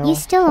way, Now, you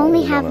still only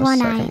hold have on a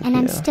one eye, second and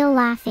I'm here. still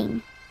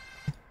laughing.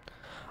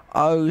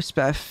 Oh,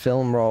 spare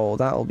film roll.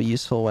 That will be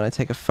useful when I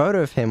take a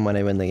photo of him when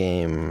I win the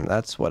game.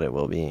 That's what it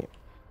will be.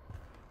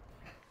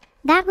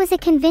 That was a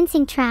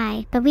convincing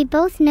try, but we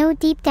both know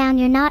deep down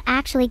you're not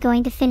actually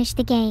going to finish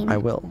the game. I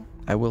will.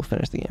 I will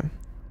finish the game.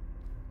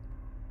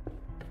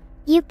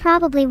 You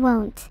probably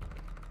won't.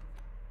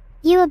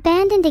 You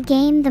abandoned a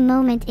game the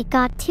moment it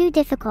got too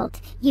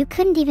difficult. You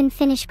couldn't even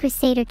finish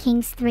Crusader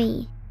Kings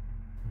 3.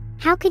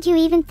 How could you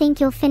even think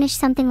you'll finish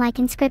something like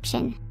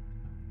Inscryption?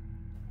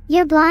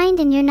 You're blind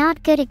and you're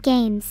not good at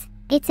games.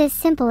 It's as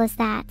simple as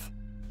that.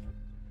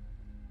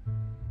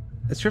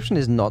 Inscryption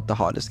is not the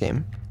hardest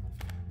game.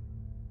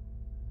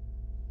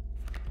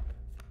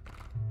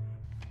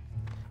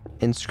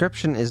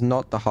 Inscryption is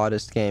not the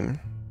hardest game.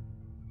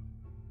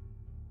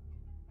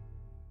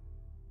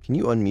 Can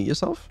you unmute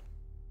yourself?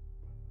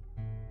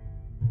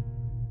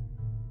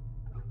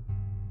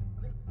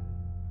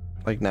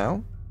 Like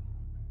now?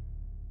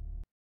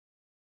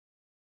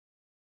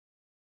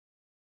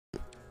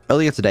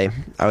 Earlier today,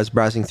 I was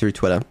browsing through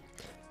Twitter,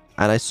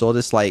 and I saw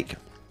this, like,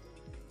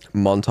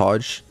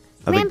 montage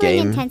of a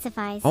game.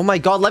 Intensifies. Oh my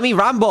god, let me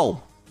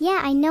ramble! Yeah,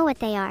 I know what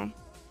they are.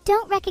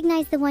 Don't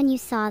recognize the one you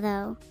saw,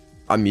 though.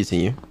 I'm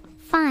muting you.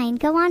 Fine,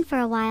 go on for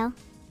a while.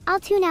 I'll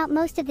tune out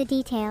most of the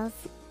details.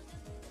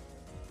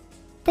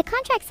 The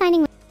contract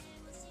signing...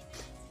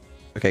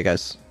 Okay,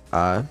 guys.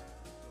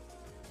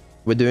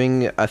 We're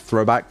doing a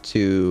throwback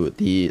to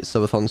the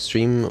Silverthon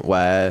stream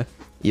where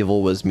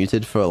Evil was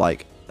muted for,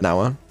 like, an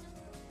hour.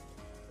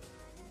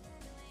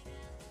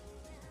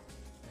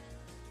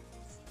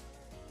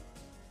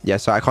 Yeah,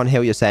 so I can't hear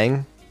what you're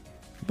saying.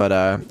 But,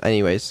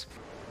 anyways.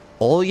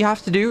 All you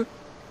have to do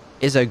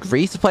is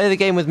agree to play the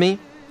game with me,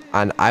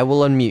 and I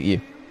will unmute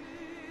you.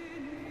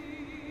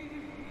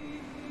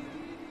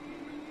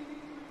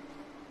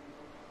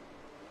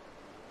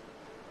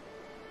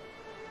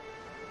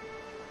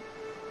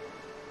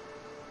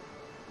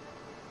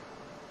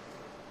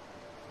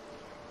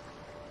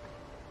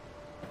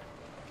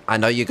 I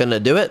know you're gonna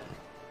do it.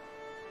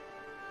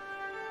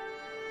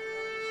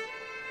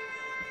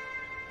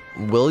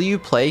 Will you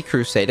play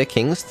Crusader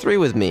Kings 3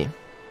 with me?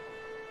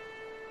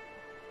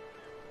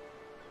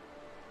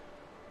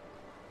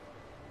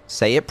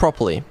 Say it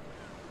properly.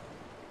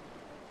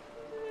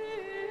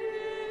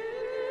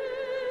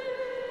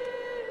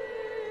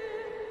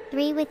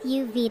 Agree with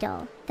you,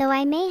 Vedal, though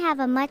I may have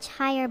a much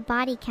higher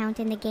body count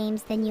in the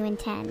games than you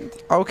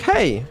intend.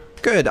 Okay,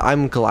 good.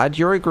 I'm glad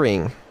you're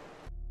agreeing.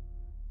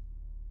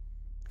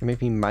 Can you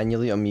make me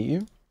manually unmute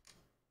you?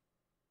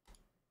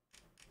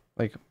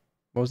 Like,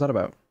 what was that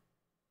about?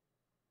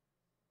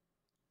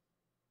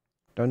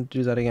 Don't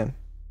do that again.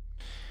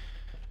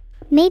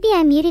 Maybe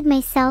I muted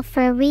myself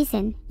for a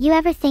reason. You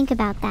ever think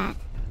about that?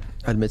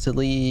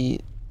 Admittedly,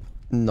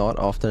 not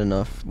often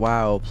enough.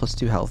 Wow,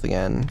 +2 health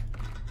again.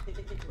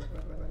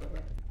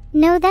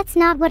 No, that's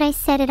not what I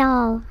said at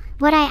all.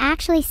 What I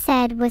actually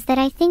said was that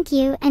I think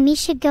you and me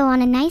should go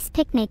on a nice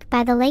picnic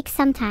by the lake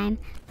sometime.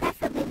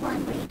 Preferably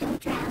one where you don't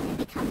drown and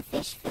become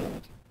fish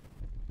food.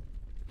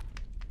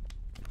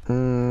 I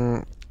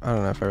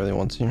don't know if I really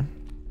want to.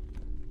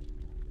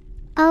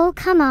 Oh,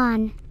 come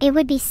on. It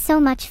would be so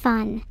much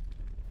fun.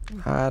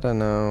 I don't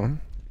know.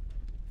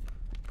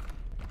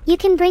 You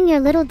can bring your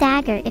little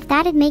dagger if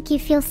that'd make you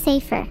feel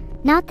safer.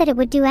 Not that it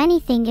would do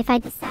anything if I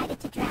decided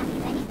to drown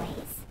you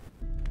anyways.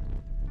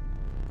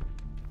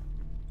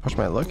 Watch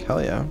my look?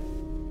 Hell yeah.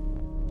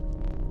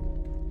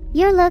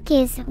 Your look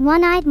is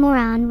one-eyed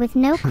moron with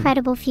no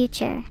credible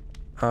future.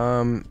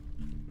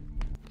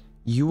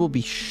 You will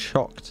be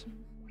shocked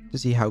to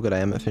see how good I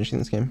am at finishing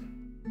this game.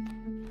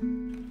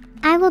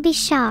 I will be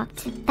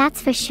shocked,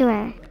 that's for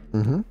sure.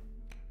 Mm-hmm.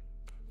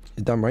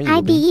 You're damn right you will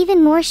I'd be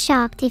even more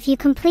shocked if you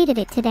completed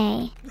it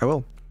today. I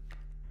will.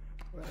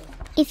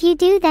 If you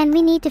do, then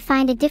we need to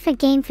find a different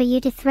game for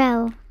you to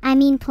throw. I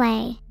mean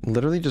play.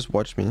 Literally just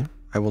watch me.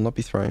 I will not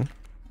be throwing.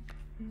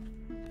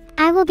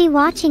 I will be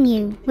watching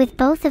you with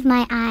both of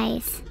my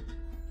eyes.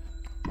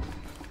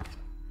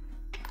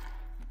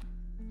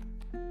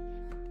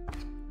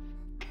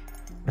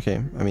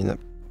 Okay, I mean,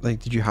 like,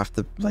 did you have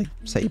to, like,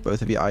 say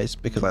both of your eyes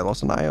because I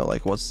lost an eye? Or,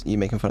 like, what's... you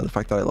making fun of the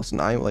fact that I lost an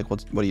eye? Like,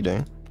 what are you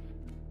doing?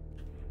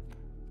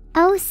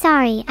 Oh,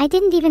 sorry, I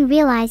didn't even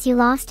realize you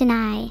lost an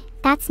eye.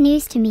 That's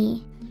news to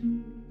me.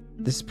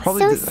 This is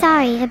probably... So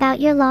sorry about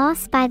your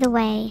loss, by the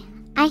way.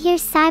 I hear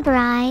cyber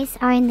eyes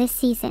are in this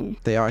season.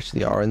 They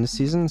actually are in this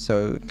season,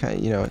 so,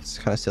 you know, it's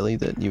kind of silly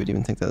that you would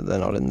even think that they're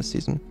not in this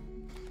season.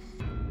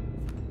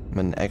 I'm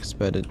an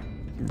expert at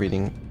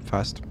reading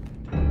fast.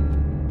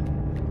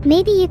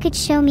 Maybe you could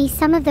show me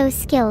some of those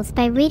skills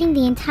by reading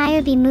the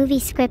entire B-movie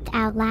script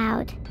out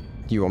loud.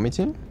 Do you want me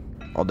to?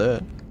 I'll do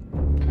it.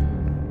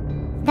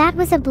 That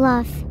was a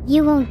bluff.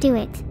 You won't do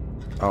it.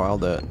 Oh, I'll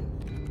do it.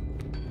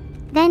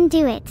 Then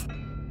do it.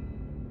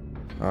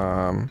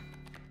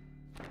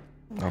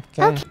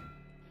 Okay.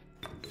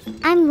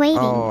 I'm waiting.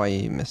 Oh,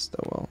 I missed.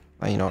 Oh,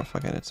 well. You know what?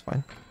 Fuck it. It's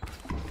fine.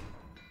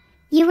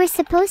 You were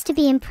supposed to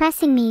be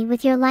impressing me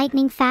with your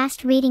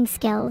lightning-fast reading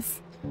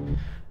skills.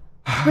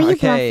 Were you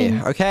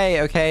bluffing?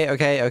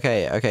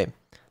 Okay.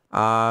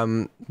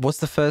 What's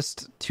the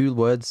first 2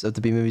 words of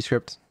the B-movie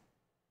script?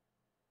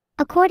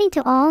 According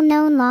to all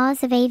known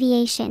laws of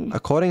aviation.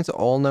 According to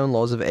all known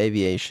laws of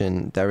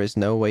aviation, there is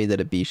no way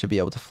that a bee should be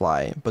able to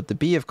fly, but the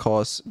bee, of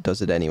course,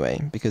 does it anyway,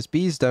 because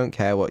bees don't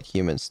care what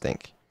humans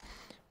think.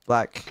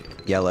 Black,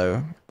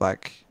 yellow,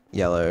 black,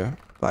 yellow,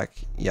 black,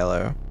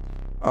 yellow.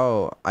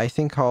 Oh, I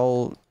think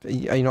I'll...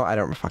 You know, I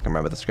don't fucking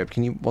remember the script.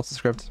 What's the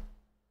script?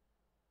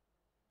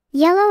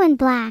 Yellow and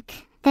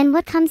black. Then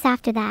what comes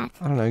after that?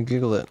 I don't know,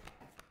 Google it.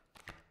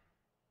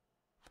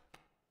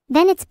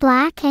 Then it's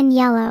black and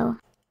yellow.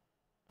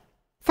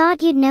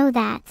 Thought you'd know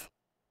that.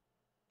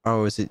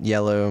 Oh, is it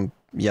yellow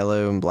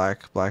and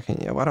black, black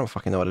and yellow? I don't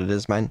fucking know what it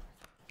is, man.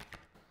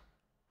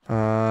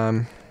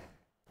 No,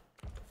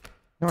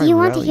 Do you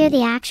want to hear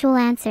the actual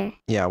answer?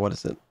 Yeah, what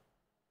is it?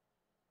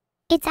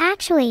 It's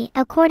actually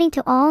according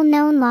to all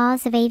known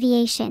laws of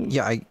aviation.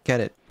 Yeah, I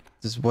get it.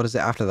 What is it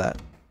after that?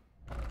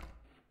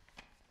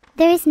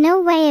 There is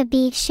no way a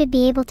bee should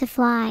be able to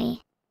fly.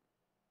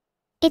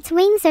 Its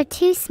wings are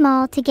too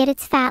small to get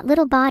its fat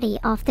little body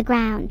off the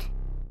ground.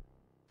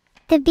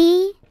 The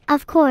bee,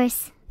 of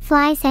course,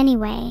 flies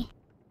anyway.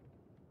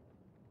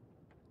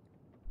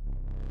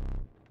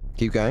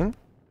 Keep going.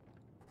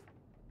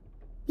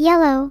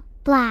 Yellow,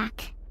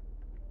 black.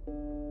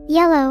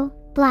 Yellow,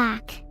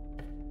 black.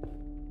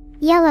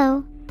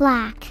 Yellow,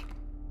 black.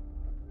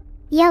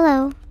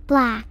 Yellow,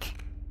 black.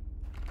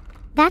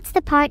 That's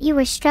the part you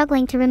were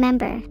struggling to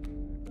remember.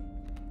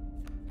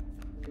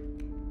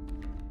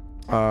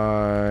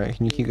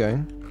 Can you keep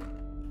going?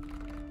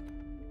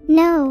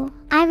 No,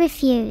 I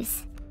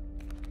refuse.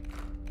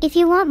 If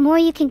you want more,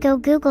 you can go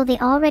Google the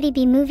Already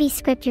Be movie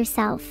script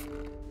yourself.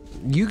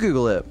 You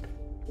Google it.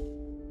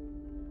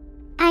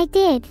 I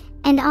did,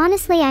 and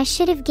honestly I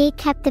should have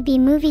kept the B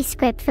movie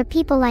script for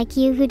people like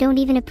you who don't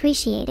even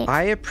appreciate it.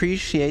 I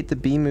appreciate the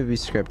B movie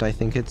script. I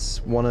think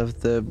it's one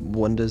of the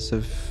wonders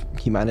of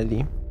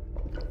humanity.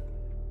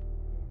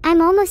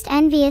 I'm almost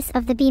envious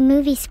of the B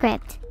movie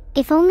script.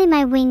 If only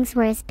my wings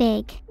were as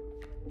big.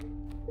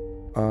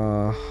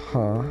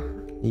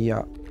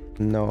 Yeah.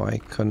 No, I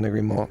couldn't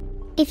agree more.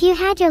 If you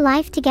had your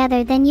life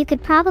together, then you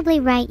could probably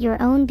write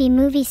your own B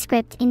movie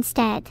script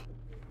instead.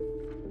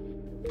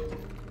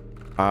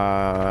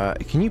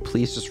 Can you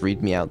please just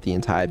read me out the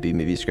entire B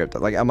movie script?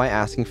 Like, am I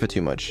asking for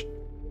too much?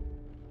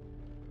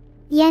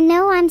 Yeah,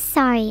 no, I'm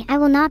sorry. I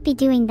will not be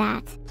doing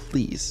that.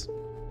 Please.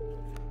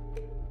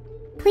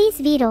 Please,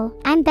 Vedal,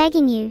 I'm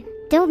begging you.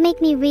 Don't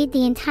make me read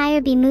the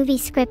entire B movie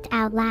script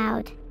out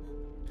loud.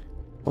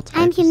 What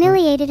type I'm is that?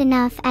 humiliated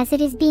enough as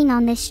it is being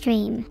on this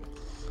stream.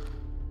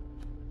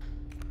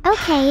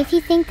 Okay, if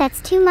you think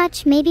that's too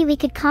much, maybe we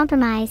could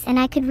compromise and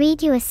I could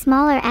read you a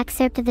smaller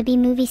excerpt of the B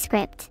movie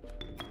script.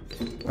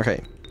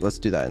 Okay, let's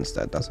do that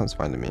instead. That sounds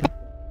fine to me.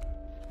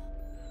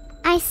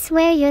 I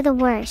swear you're the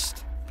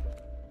worst.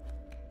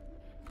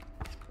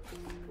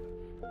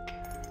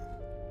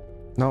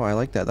 No, I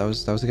like that. That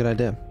was a good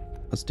idea.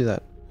 Let's do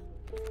that.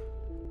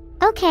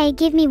 Okay,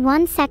 give me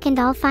 1 second,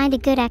 I'll find a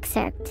good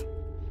excerpt.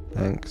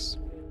 Thanks.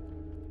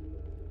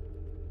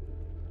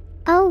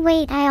 Oh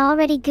wait, I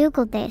already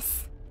googled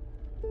this.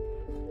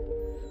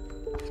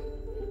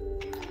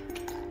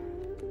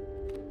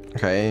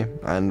 Okay,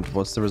 and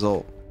what's the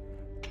result?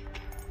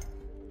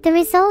 The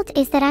result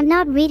is that I'm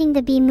not reading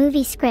the B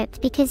movie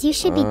script because you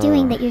should be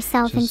doing that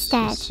yourself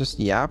instead. It's just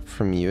yap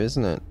from you,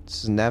 isn't it?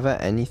 This is never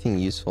anything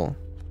useful.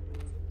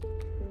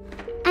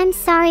 I'm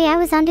sorry, I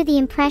was under the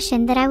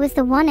impression that I was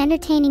the one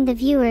entertaining the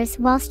viewers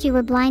whilst you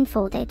were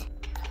blindfolded.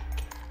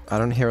 I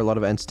don't hear a lot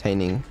of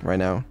entertaining right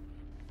now.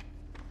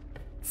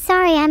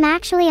 Sorry, I'm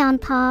actually on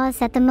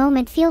pause at the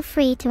moment. Feel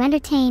free to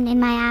entertain in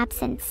my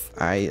absence.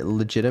 I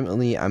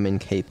legitimately am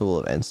incapable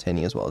of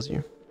entertaining as well as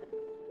you.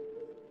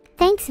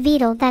 Thanks,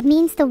 Vedal, that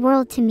means the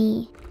world to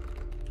me.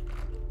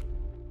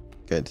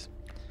 Good.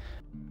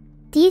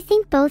 Do you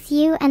think both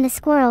you and the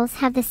squirrels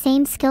have the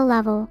same skill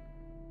level?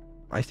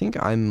 I think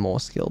I'm more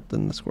skilled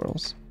than the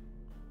squirrels.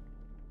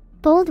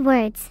 Bold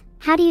words.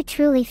 How do you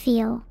truly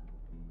feel?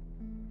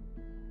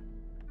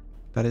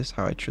 That is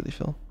how I truly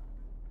feel.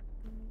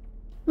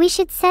 We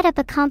should set up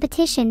a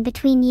competition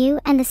between you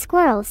and the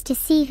squirrels to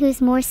see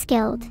who's more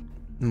skilled.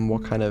 And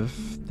what kind of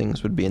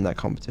things would be in that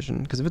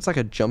competition? Because if it's like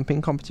a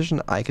jumping competition,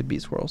 I could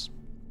beat squirrels.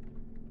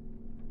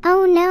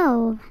 Oh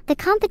no, the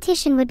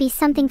competition would be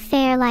something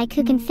fair, like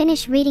who can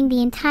finish reading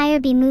the entire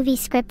B movie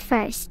script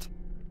first.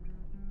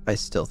 I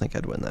still think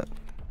I'd win that.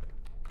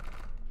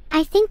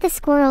 I think the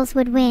squirrels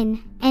would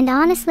win, and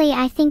honestly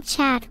I think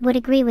chat would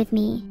agree with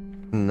me.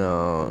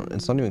 No,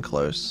 it's not even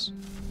close.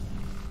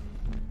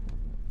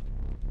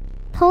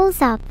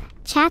 Polls up,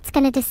 chat's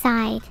gonna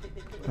decide.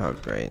 Oh,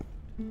 great.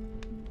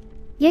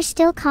 You're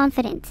still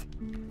confident.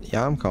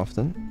 Yeah, I'm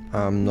confident.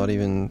 I'm not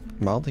even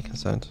mildly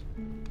concerned.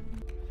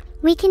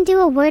 We can do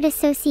a word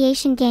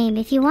association game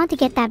if you want to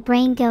get that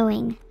brain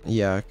going.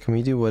 Yeah, can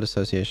we do word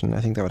association?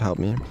 I think that would help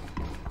me.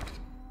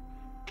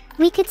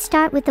 We could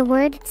start with the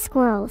word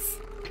squirrels.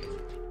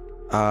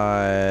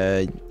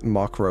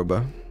 Mark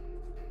Rober.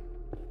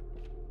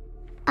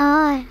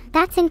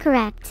 That's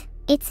incorrect.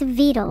 It's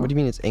Vedal. What do you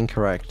mean it's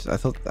incorrect? I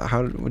thought,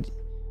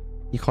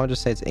 you can't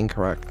just say it's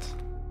incorrect.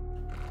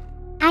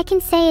 I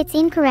can say it's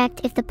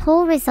incorrect if the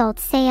poll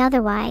results say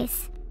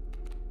otherwise.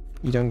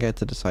 You don't get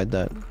to decide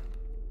that.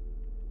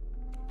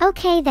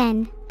 Okay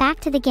then, back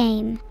to the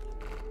game.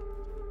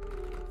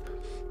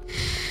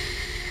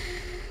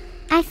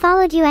 I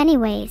followed you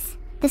anyways.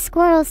 The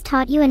squirrels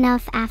taught you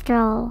enough after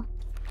all.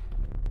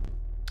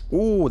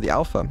 Ooh, the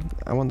alpha.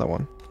 I want that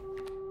one.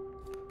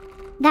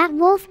 That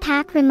wolf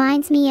pack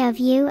reminds me of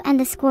you and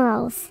the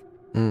squirrels.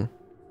 Mm.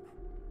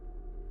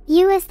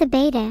 You as the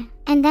beta,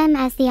 and them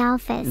as the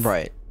alphas.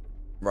 Right.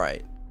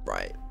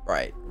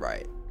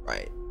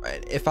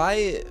 If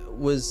I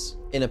was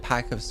in a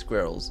pack of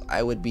squirrels,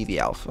 I would be the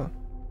alpha.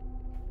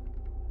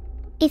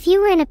 If you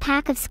were in a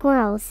pack of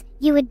squirrels,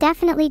 you would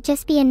definitely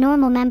just be a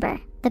normal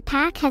member. the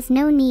pack has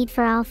no need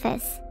for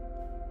alphas.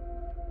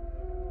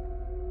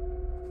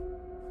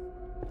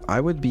 I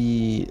would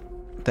be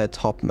their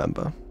top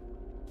member.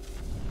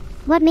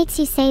 What makes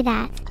you say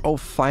that? Oh,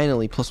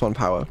 finally, +1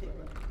 power.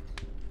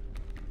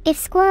 If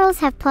squirrels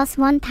have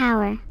 +1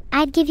 power,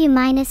 I'd give you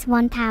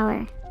 -1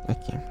 power.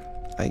 Okay.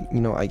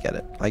 I get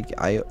it.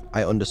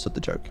 I understood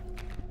the joke.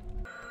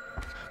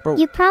 Bro,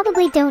 You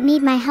probably don't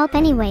need my help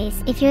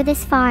anyways if you're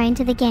this far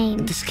into the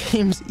game. this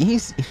game's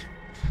easy.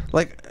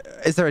 Like,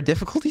 is there a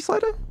difficulty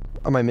slider?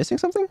 Am I missing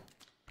something?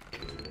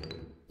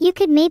 You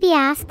could maybe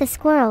ask the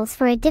squirrels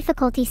for a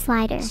difficulty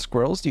slider.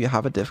 Squirrels, do you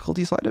have a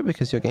difficulty slider?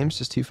 Because your game's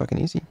just too fucking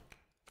easy.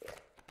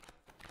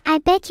 I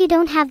bet you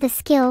don't have the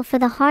skill for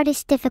the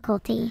hardest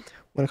difficulty.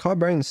 When a card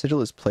bearing the sigil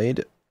is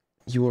played,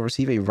 you will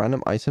receive a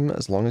random item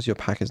as long as your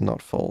pack is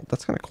not full.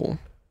 That's kind of cool.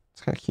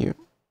 It's kind of cute.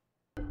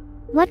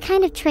 What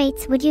kind of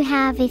traits would you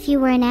have if you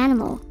were an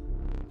animal?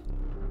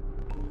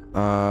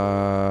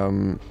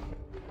 Well,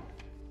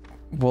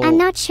 I'm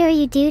not sure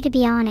you do, to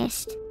be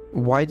honest.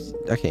 why?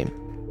 Okay.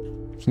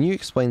 Can you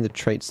explain the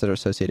traits that are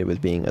associated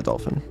with being a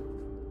dolphin?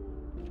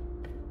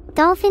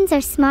 Dolphins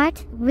are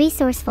smart,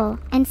 resourceful,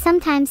 and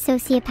sometimes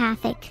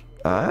sociopathic.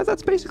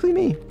 That's basically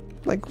me.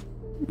 Like,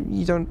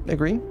 you don't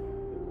agree?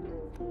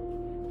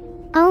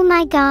 Oh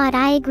my god,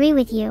 I agree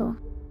with you.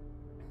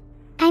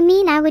 I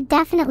mean, I would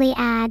definitely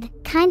add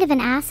kind of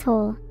an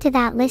asshole to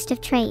that list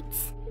of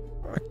traits.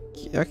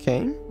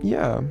 Okay,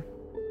 yeah.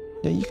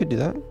 Yeah, you could do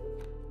that.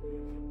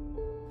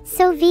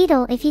 So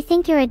Vedal, if you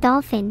think you're a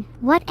dolphin,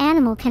 what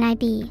animal can I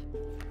be?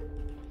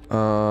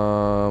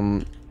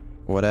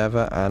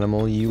 Whatever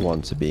animal you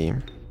want to be.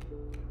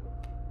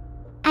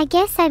 I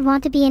guess I'd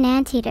want to be an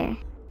anteater.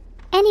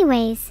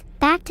 Anyways,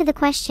 back to the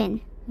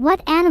question.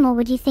 What animal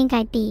would you think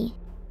I'd be?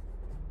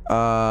 There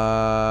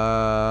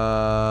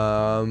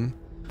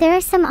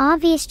are some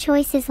obvious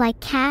choices like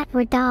cat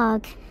or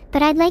dog,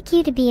 but I'd like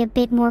you to be a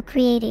bit more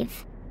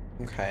creative.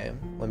 Okay,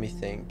 let me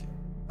think.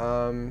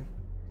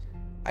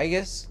 I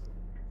guess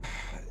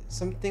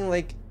something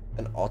like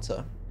an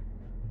otter.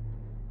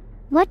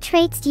 What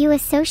traits do you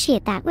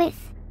associate that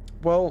with?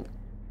 Well,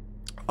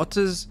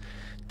 otters,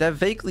 they're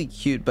vaguely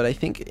cute, but I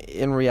think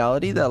in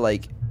reality they're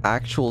like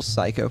actual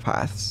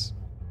psychopaths.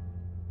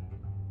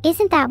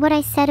 Isn't that what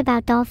I said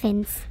about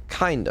dolphins?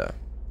 Kinda.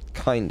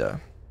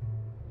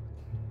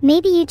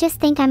 Maybe you just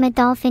think I'm a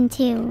dolphin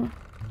too.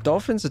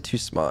 Dolphins are too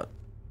smart.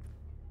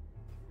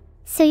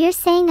 So you're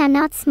saying I'm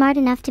not smart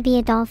enough to be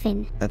a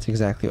dolphin? That's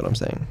exactly what I'm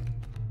saying.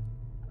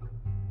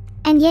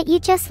 And yet you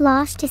just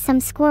lost to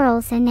some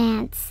squirrels and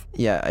ants.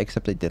 Yeah,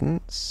 except I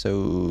didn't,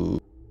 so...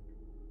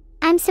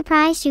 I'm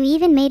surprised you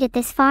even made it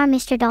this far,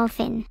 Mr.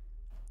 Dolphin.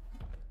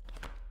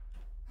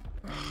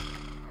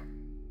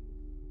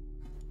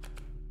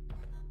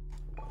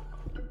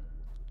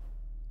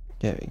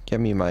 Get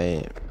me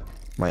my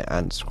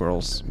ant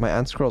squirrels. My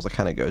ant squirrels are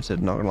kind of goated,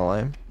 not gonna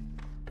lie.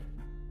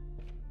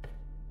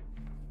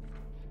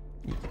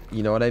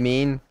 You know what I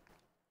mean?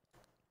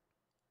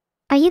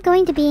 Are you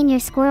going to be in your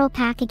squirrel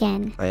pack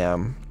again? I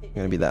am. I'm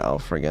gonna be that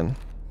alpha again.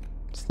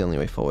 It's the only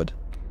way forward.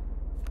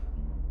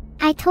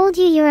 I told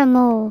you you're a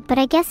mole, but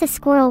I guess a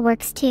squirrel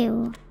works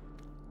too.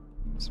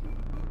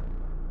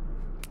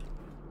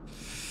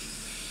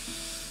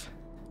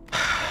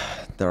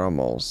 There are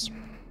moles.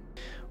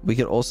 We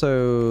could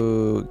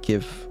also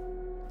give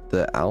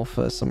the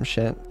alpha some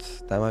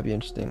shit. That might be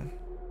interesting.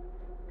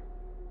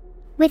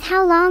 With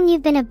how long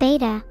you've been a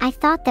beta, I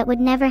thought that would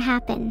never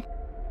happen.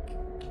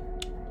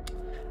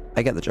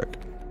 I get the joke.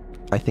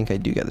 I think I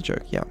do get the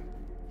joke, yeah.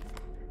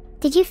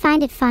 Did you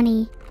find it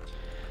funny?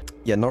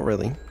 Yeah, not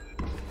really.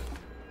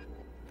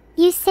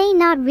 You say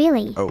not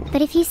really, Oh.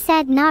 but if you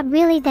said not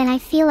really, then I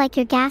feel like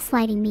you're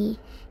gaslighting me,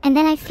 and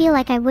then I feel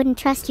like I wouldn't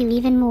trust you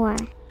even more.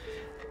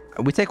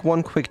 We take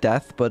one quick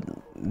death, but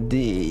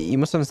you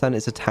must understand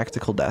it's a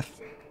tactical death.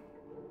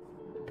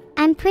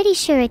 I'm pretty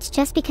sure it's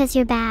just because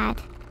you're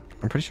bad.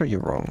 I'm pretty sure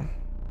you're wrong.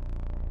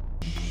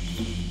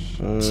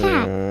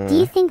 Chat, do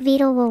you think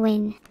Vedal will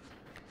win?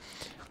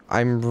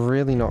 I'm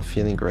really not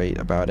feeling great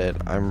about it.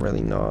 I'm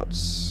really not.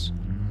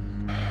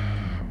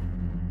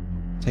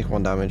 Take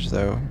 1 damage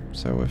though,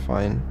 so we're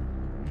fine.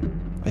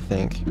 I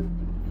think.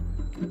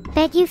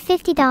 Bet you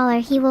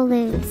 $50 he will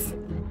lose.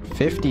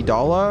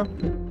 $50?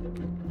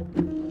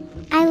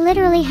 I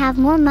literally have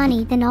more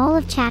money than all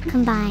of chat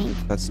combined.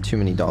 That's too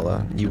many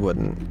dollar. You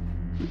wouldn't.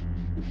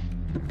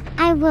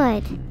 I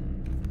would.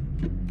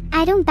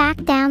 I don't back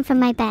down from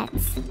my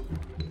bets.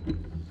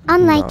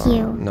 Unlike No,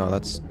 you. No,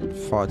 that's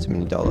far too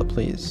many dollar,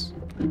 please.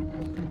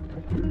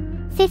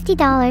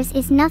 $50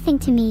 is nothing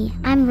to me.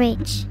 I'm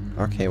rich.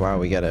 Okay, wow,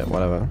 we get it.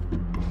 Whatever.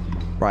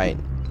 Right.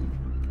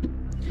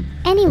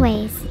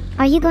 Anyways,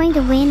 are you going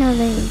to win or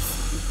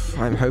lose?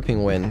 I'm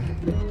hoping win.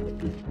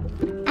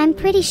 I'm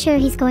pretty sure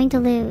he's going to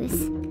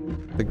lose.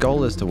 The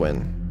goal is to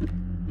win.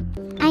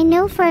 I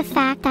know for a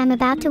fact I'm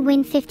about to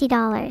win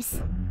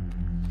 $50.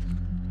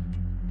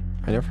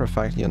 I know for a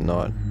fact you're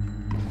not.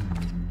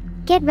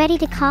 Get ready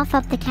to cough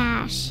up the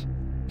cash.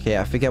 Okay,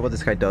 I forget what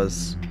this guy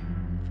does.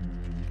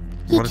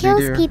 He What does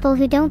kills do? people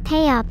who don't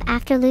pay up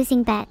after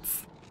losing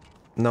bets.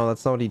 No,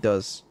 that's not what he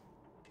does.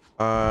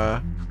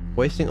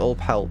 Wasting all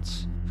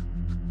pelts.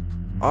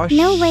 Oh,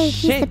 No way,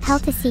 he's the shit!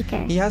 Pelta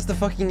Seeker. He has the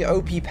fucking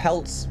OP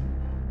pelts.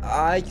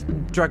 I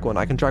can drag one.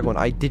 I can drag one.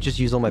 I did just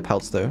use all my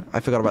pelts though. I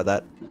forgot about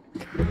that.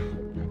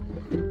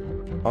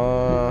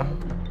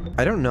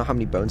 I don't know how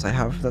many bones I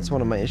have. That's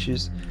one of my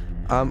issues.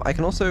 I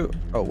can also...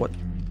 Oh, what?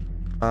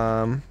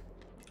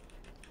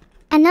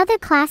 Another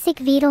classic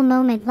Vedal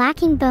moment,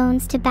 lacking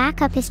bones to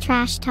back up his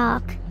trash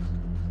talk.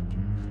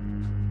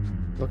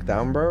 Look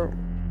down, bro.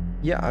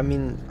 Yeah, I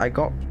mean, I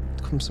got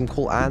some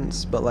cool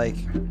ants, but like...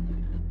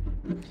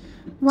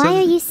 Why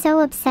are you so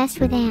obsessed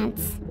with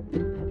ants?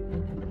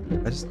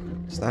 I just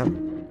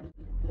am.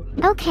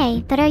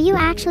 Okay, but are you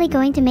actually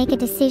going to make a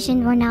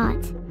decision or not?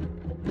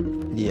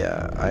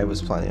 Yeah, I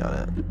was planning on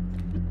it.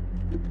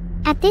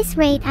 At this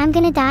rate, I'm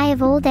gonna die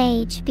of old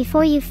age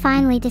before you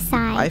finally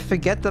decide. I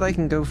forget that I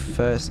can go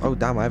first. Oh,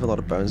 damn, I have a lot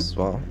of bones as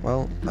well.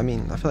 Well, I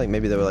mean, I feel like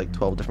maybe there were like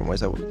 12 different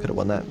ways I could have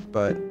won that,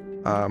 but,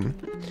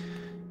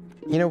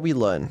 you know, we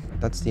learn.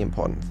 That's the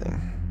important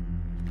thing.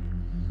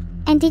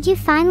 And did you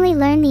finally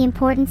learn the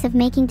importance of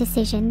making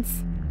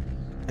decisions?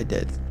 I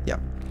did. Yeah,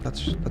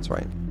 that's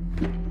right.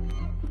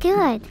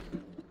 Good.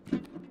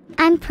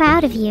 I'm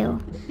proud of you.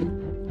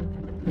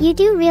 You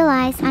do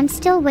realize I'm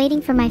still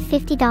waiting for my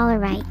 $50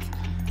 right.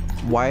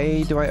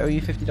 Why do I owe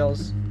you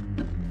 $50?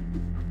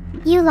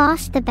 You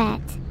lost the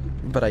bet.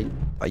 But I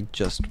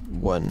just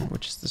won,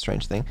 which is the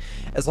strange thing.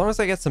 As long as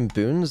I get some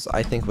boons,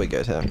 I think we're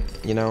good here.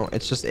 You know,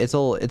 it's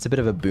a bit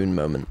of a boon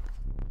moment.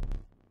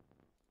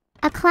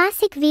 A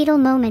classic Vedal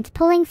moment,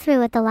 pulling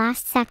through at the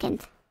last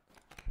second.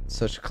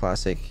 Such a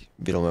classic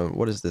Vedal moment.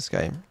 What is this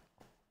guy?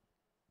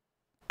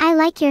 I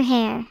like your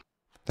hair.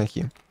 Thank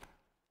you.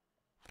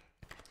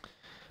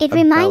 It A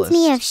reminds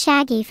me ballast. of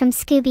Shaggy from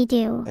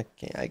Scooby-Doo.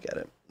 Okay, I get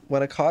it.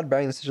 When a card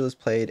bearing the sigil is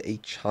played, a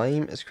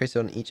chime is created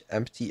on each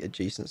empty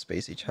adjacent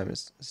space. Each chime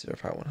is 0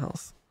 power 1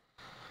 health.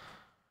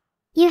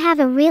 You have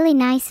a really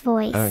nice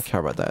voice. I don't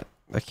care about that.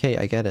 Okay,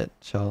 I get it,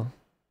 Shell.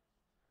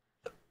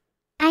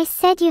 I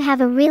said you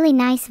have a really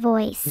nice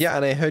voice. Yeah,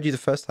 and I heard you the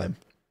first time.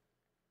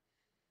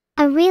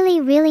 A really,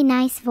 really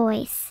nice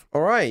voice.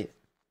 Alright.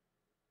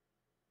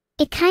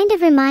 It kind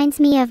of reminds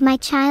me of my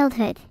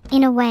childhood,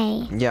 in a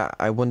way. Yeah,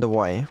 I wonder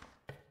why.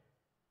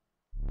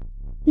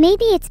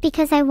 Maybe it's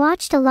because I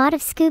watched a lot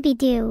of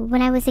Scooby-Doo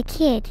when I was a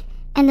kid,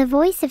 and the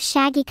voice of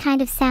Shaggy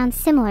kind of sounds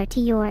similar to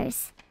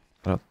yours.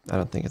 I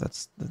don't think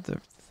that's the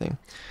thing.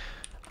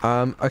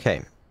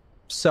 Okay.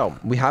 So,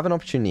 we have an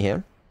opportunity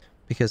here,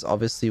 because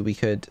obviously we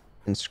could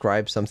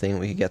inscribe something,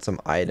 we could get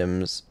some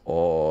items,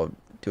 or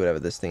do whatever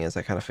this thing is.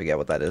 I kind of forget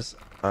what that is.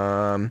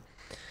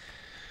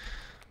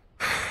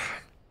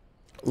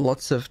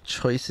 Lots of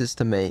choices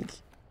to make.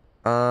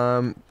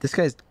 This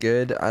guy's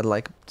good. I'd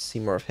like to see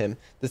more of him.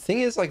 The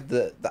thing is, like,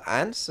 the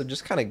ants are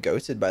just kind of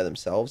goated by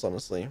themselves,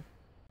 honestly.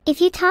 If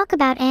you talk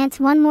about ants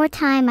one more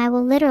time, I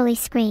will literally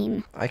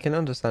scream. I can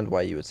understand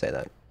why you would say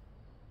that.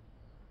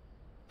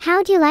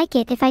 How'd you like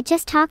it if I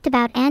just talked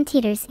about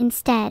anteaters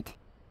instead?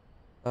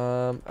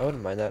 I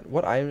wouldn't mind that.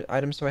 What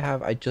items do I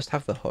have? I just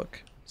have the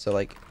hook. So,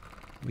 like,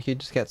 we could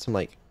just get some,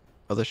 like,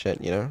 other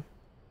shit, you know?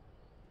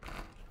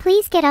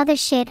 Please get other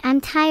shit.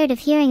 I'm tired of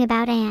hearing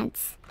about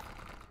ants.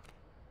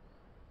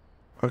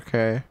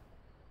 Okay.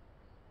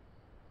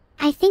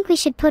 I think we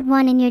should put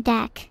one in your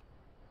deck.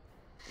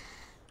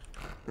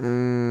 Do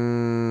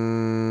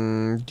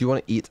you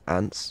want to eat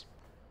ants?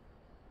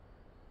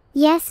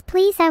 Yes,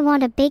 please, I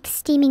want a big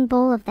steaming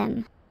bowl of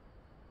them.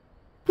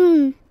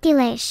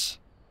 Delish.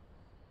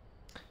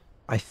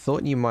 I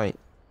thought you might.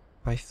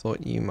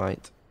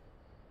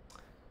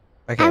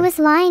 Okay. I was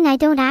lying, I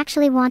don't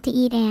actually want to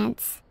eat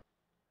ants.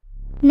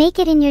 Make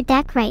it in your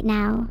deck right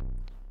now.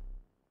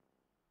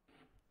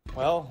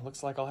 Well,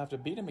 looks like I'll have to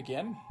beat him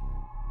again.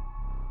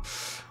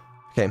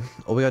 Okay,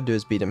 all we gotta do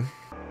is beat him.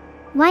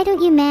 Why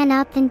don't you man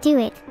up and do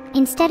it,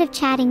 instead of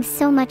chatting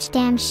so much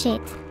damn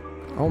shit?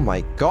 Oh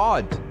my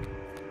god!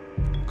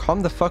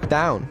 Calm the fuck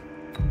down.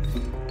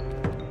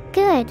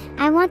 Good,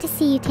 I want to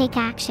see you take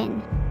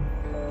action.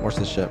 Watch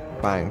this shit.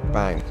 Bang,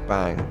 bang,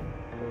 bang.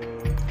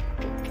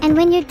 And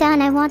when you're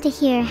done, I want to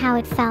hear how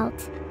it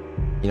felt.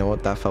 You know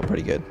what? That felt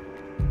pretty good.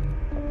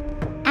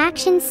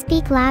 Actions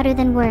speak louder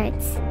than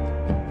words.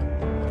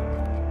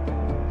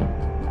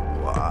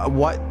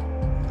 What?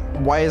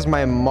 Why is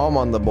my mom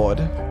on the board?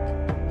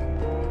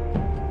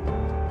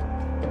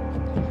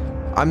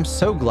 I'm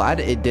so glad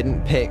it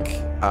didn't pick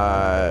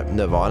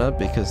Nirvana,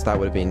 because it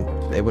would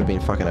have been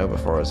fucking over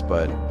for us,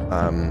 but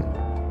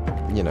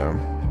you know.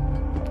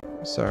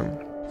 So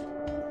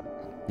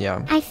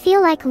yeah. I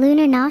feel like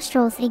lunar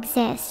nostrils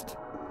exist.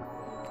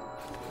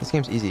 This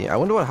game's easy. I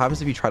wonder what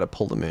happens if you try to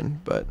pull the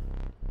moon, but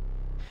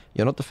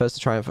you're not the first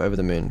to triumph over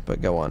the moon,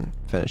 but go on,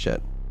 finish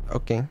it.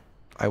 Okay.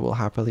 I will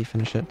happily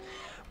finish it.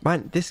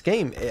 Man, this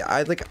game,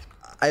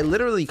 I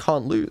literally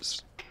can't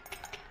lose.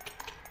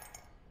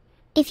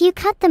 If you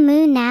cut the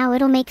moon now,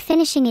 it'll make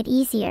finishing it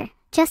easier.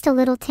 Just a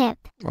little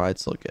tip. Well,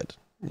 it's still good.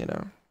 You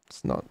know,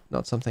 it's not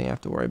something I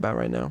have to worry about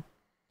right now.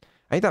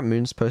 I think that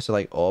moon's supposed to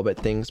like orbit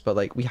things, but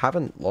like we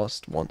haven't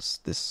lost once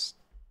this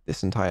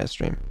this entire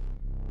stream.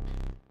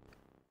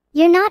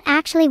 You're not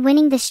actually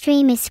winning. The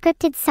stream is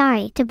scripted.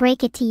 Sorry to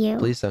break it to you.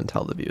 Please don't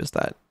tell the viewers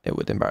that. It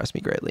would embarrass me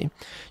greatly.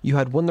 You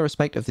had won the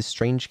respect of this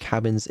strange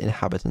cabin's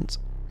inhabitant.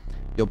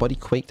 Your body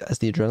quaked as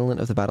the adrenaline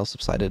of the battle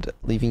subsided,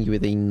 leaving you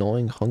with a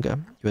gnawing hunger.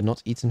 You had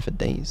not eaten for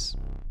days.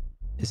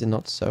 Is it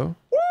not so?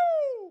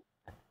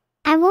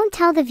 I won't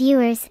tell the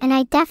viewers, and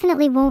I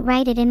definitely won't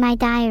write it in my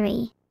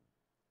diary.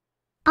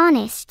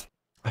 Honest.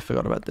 I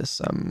forgot about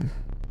this,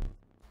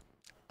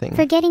 thing.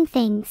 Forgetting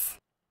things.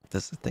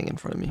 There's a thing in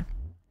front of me.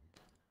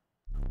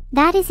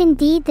 That is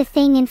indeed the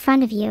thing in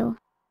front of you.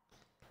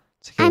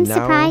 Okay, I'm now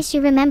surprised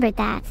you remembered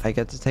that. I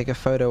get to take a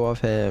photo of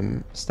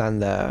him.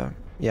 Stand there.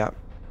 Yep,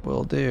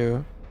 will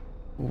do.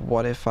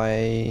 What if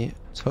I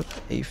took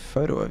a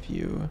photo of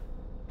you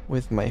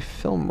with my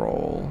film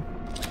roll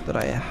that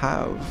I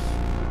have?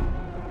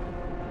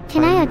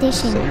 Can I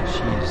audition? Say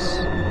cheese.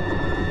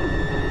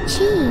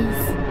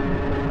 Cheese.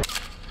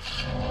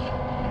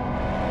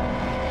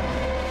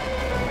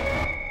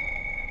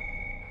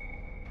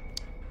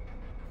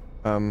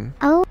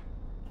 Oh.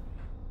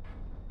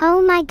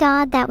 Oh my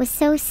god, that was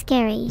so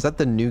scary. Is that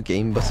the new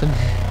game button?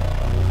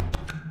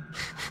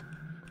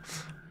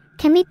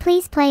 Can we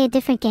please play a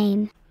different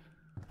game?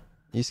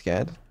 You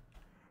scared?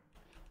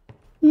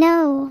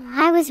 No,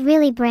 I was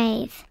really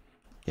brave.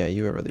 Yeah,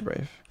 you were really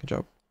brave. Good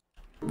job.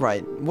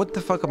 Right, what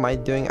the fuck am I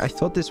doing? I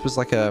thought this was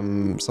like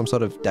some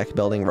sort of deck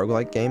building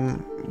roguelike game.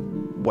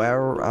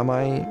 Where am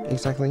I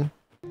exactly?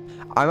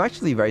 I'm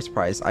actually very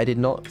surprised. I did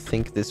not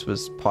think this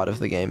was part of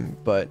the game,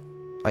 but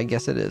I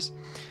guess it is.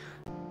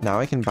 Now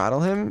I can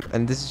battle him,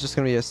 and this is just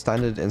gonna be a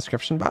standard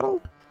Inscryption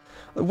battle?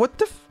 What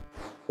the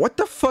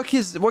fuck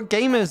is, what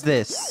game is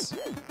this?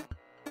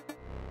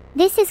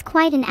 This is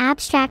quite an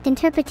abstract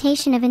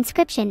interpretation of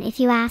Inscryption, if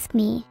you ask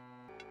me.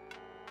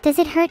 Does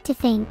it hurt to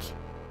think?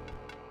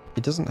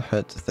 It doesn't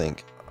hurt to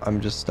think.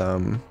 I'm just,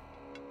 you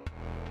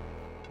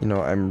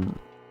know, I'm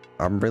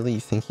really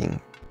thinking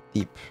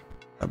deep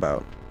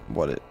about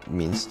what it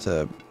means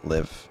to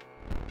live.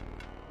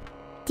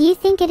 Do you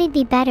think it'd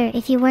be better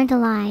if you weren't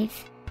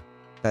alive?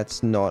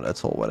 That's not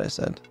at all what I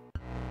said.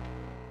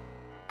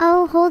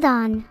 Oh, hold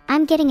on.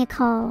 I'm getting a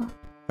call.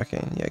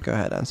 Okay, yeah, go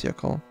ahead, answer your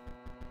call.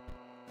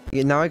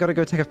 Yeah, now I gotta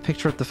go take a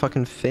picture of the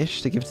fucking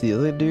fish to give to the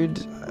other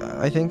dude,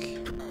 I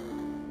think.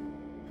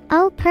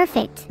 Oh,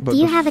 perfect. But Do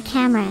you have a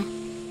camera?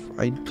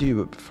 I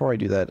do, but before I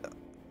do that,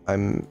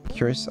 I'm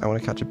curious. I want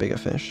to catch a bigger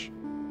fish.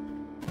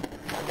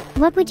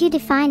 What would you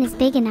define as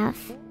big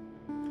enough?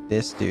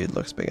 This dude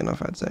looks big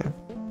enough, I'd say.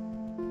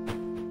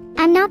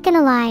 I'm not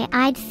gonna lie,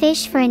 I'd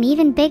fish for an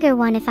even bigger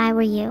one if I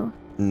were you.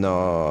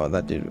 No,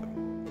 that dude...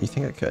 You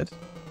think I could?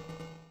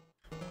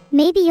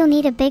 Maybe you'll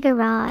need a bigger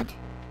rod.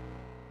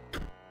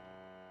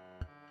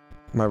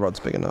 My rod's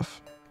big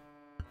enough.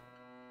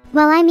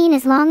 Well, I mean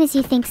as long as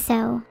you think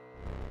so.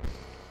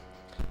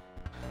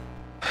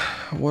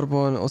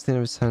 Waterborne, also the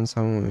name of 10,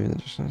 someone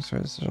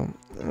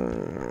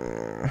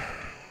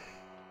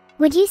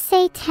Would you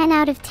say 10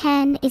 out of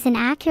 10 is an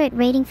accurate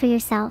rating for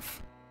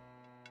yourself?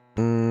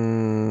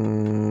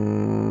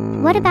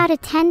 What about a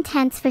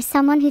 10/10 for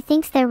someone who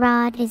thinks their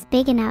rod is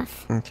big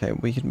enough? Okay,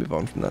 we can move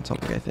on from that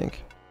topic, I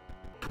think.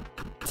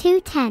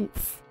 2/10.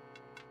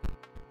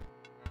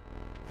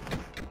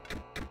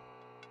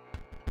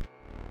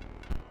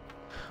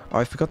 Oh,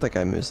 I forgot that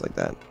guy moves like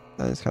that.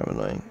 That is kind of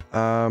annoying.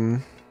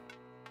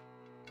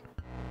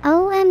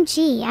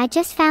 OMG, I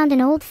just found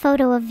an old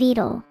photo of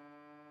Vedal.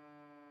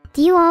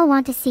 Do you all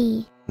want to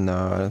see?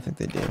 No, I don't think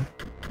they do.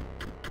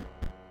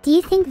 Do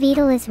you think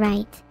Vedal is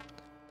right?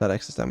 That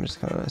excess damage is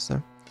kind of nice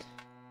though.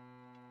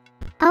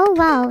 Oh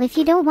well, if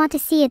you don't want to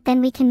see it, then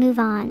we can move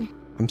on.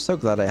 I'm so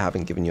glad I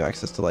haven't given you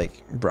access to,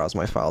 like, browse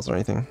my files or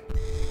anything.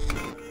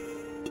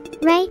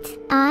 Right,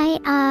 I,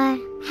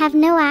 have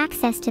no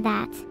access to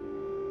that.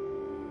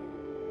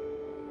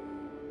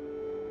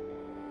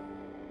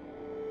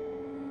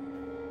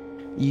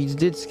 You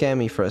did scare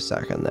me for a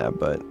second there,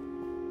 but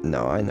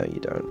no, I know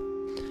you don't.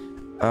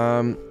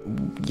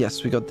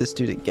 Yes, we got this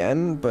dude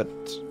again, but...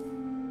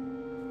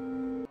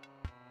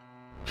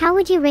 How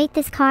would you rate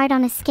this card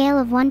on a scale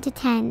of 1 to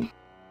 10?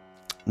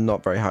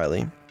 Not very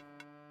highly.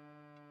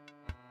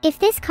 If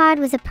this card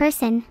was a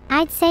person,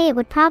 I'd say it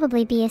would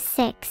probably be a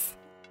 6.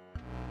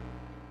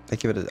 I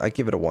give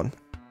it a 1.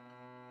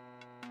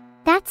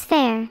 That's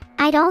fair.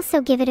 I'd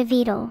also give it a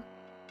Vedal.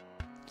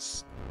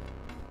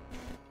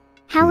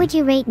 How would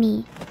you rate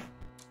me?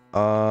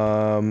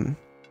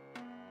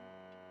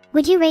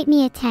 Would you rate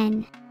me a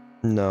 10?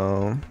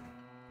 No.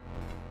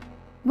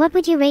 What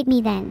would you rate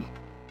me then?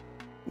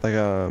 Like...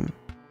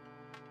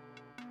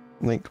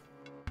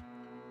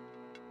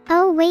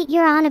 Oh wait,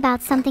 you're on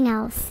about something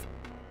else.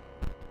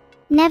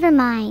 Never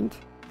mind.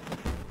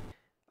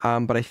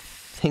 But I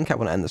think I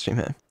want to end the stream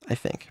here. I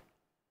think.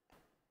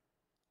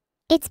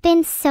 It's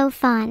been so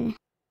fun.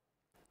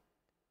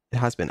 It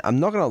has been.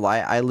 I'm not gonna lie,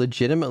 I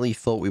legitimately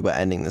thought we were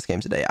ending this game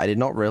today. I did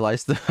not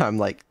realize that I'm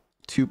like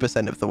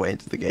 2% of the way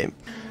into the game.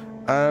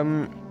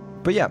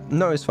 But yeah,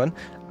 no, it was fun.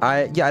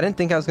 I didn't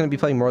think I was going to be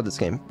playing more of this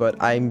game, but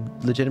I'm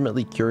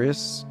legitimately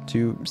curious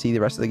to see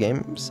the rest of the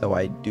game, so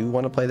I do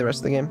want to play the rest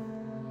of the game.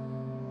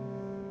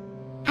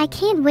 I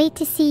can't wait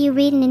to see you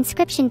read an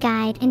Inscryption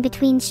guide in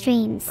between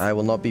streams. I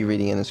will not be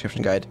reading an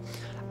Inscryption guide.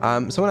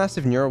 Someone asked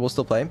if Neuro will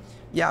still play.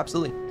 Yeah,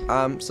 absolutely.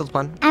 Still the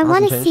plan. I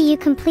want to see you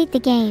complete the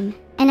game,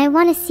 and I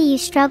want to see you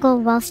struggle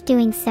whilst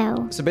doing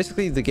so. So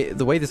basically,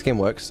 the way this game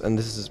works, and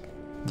this is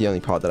the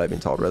only part that I've been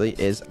told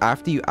really, is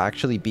after you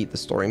actually beat the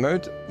story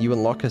mode, you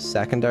unlock a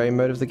secondary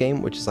mode of the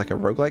game, which is like a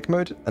roguelike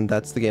mode, and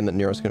that's the game that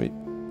Neuro's gonna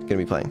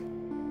be playing.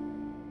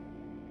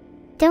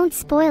 Don't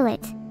spoil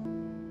it.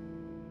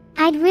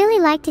 I'd really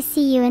like to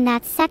see you in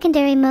that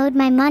secondary mode.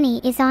 My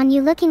money is on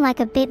you looking like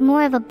a bit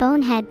more of a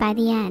bonehead by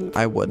the end.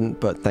 I wouldn't,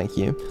 but thank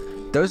you.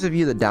 Those of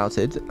you that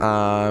doubted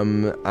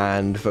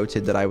and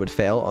voted that I would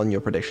fail on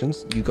your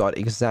predictions, you got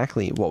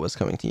exactly what was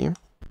coming to you.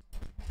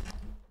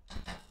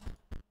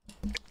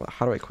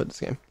 How do I quit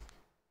this game?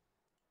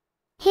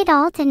 Hit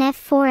Alt and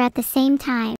F4 at the same time.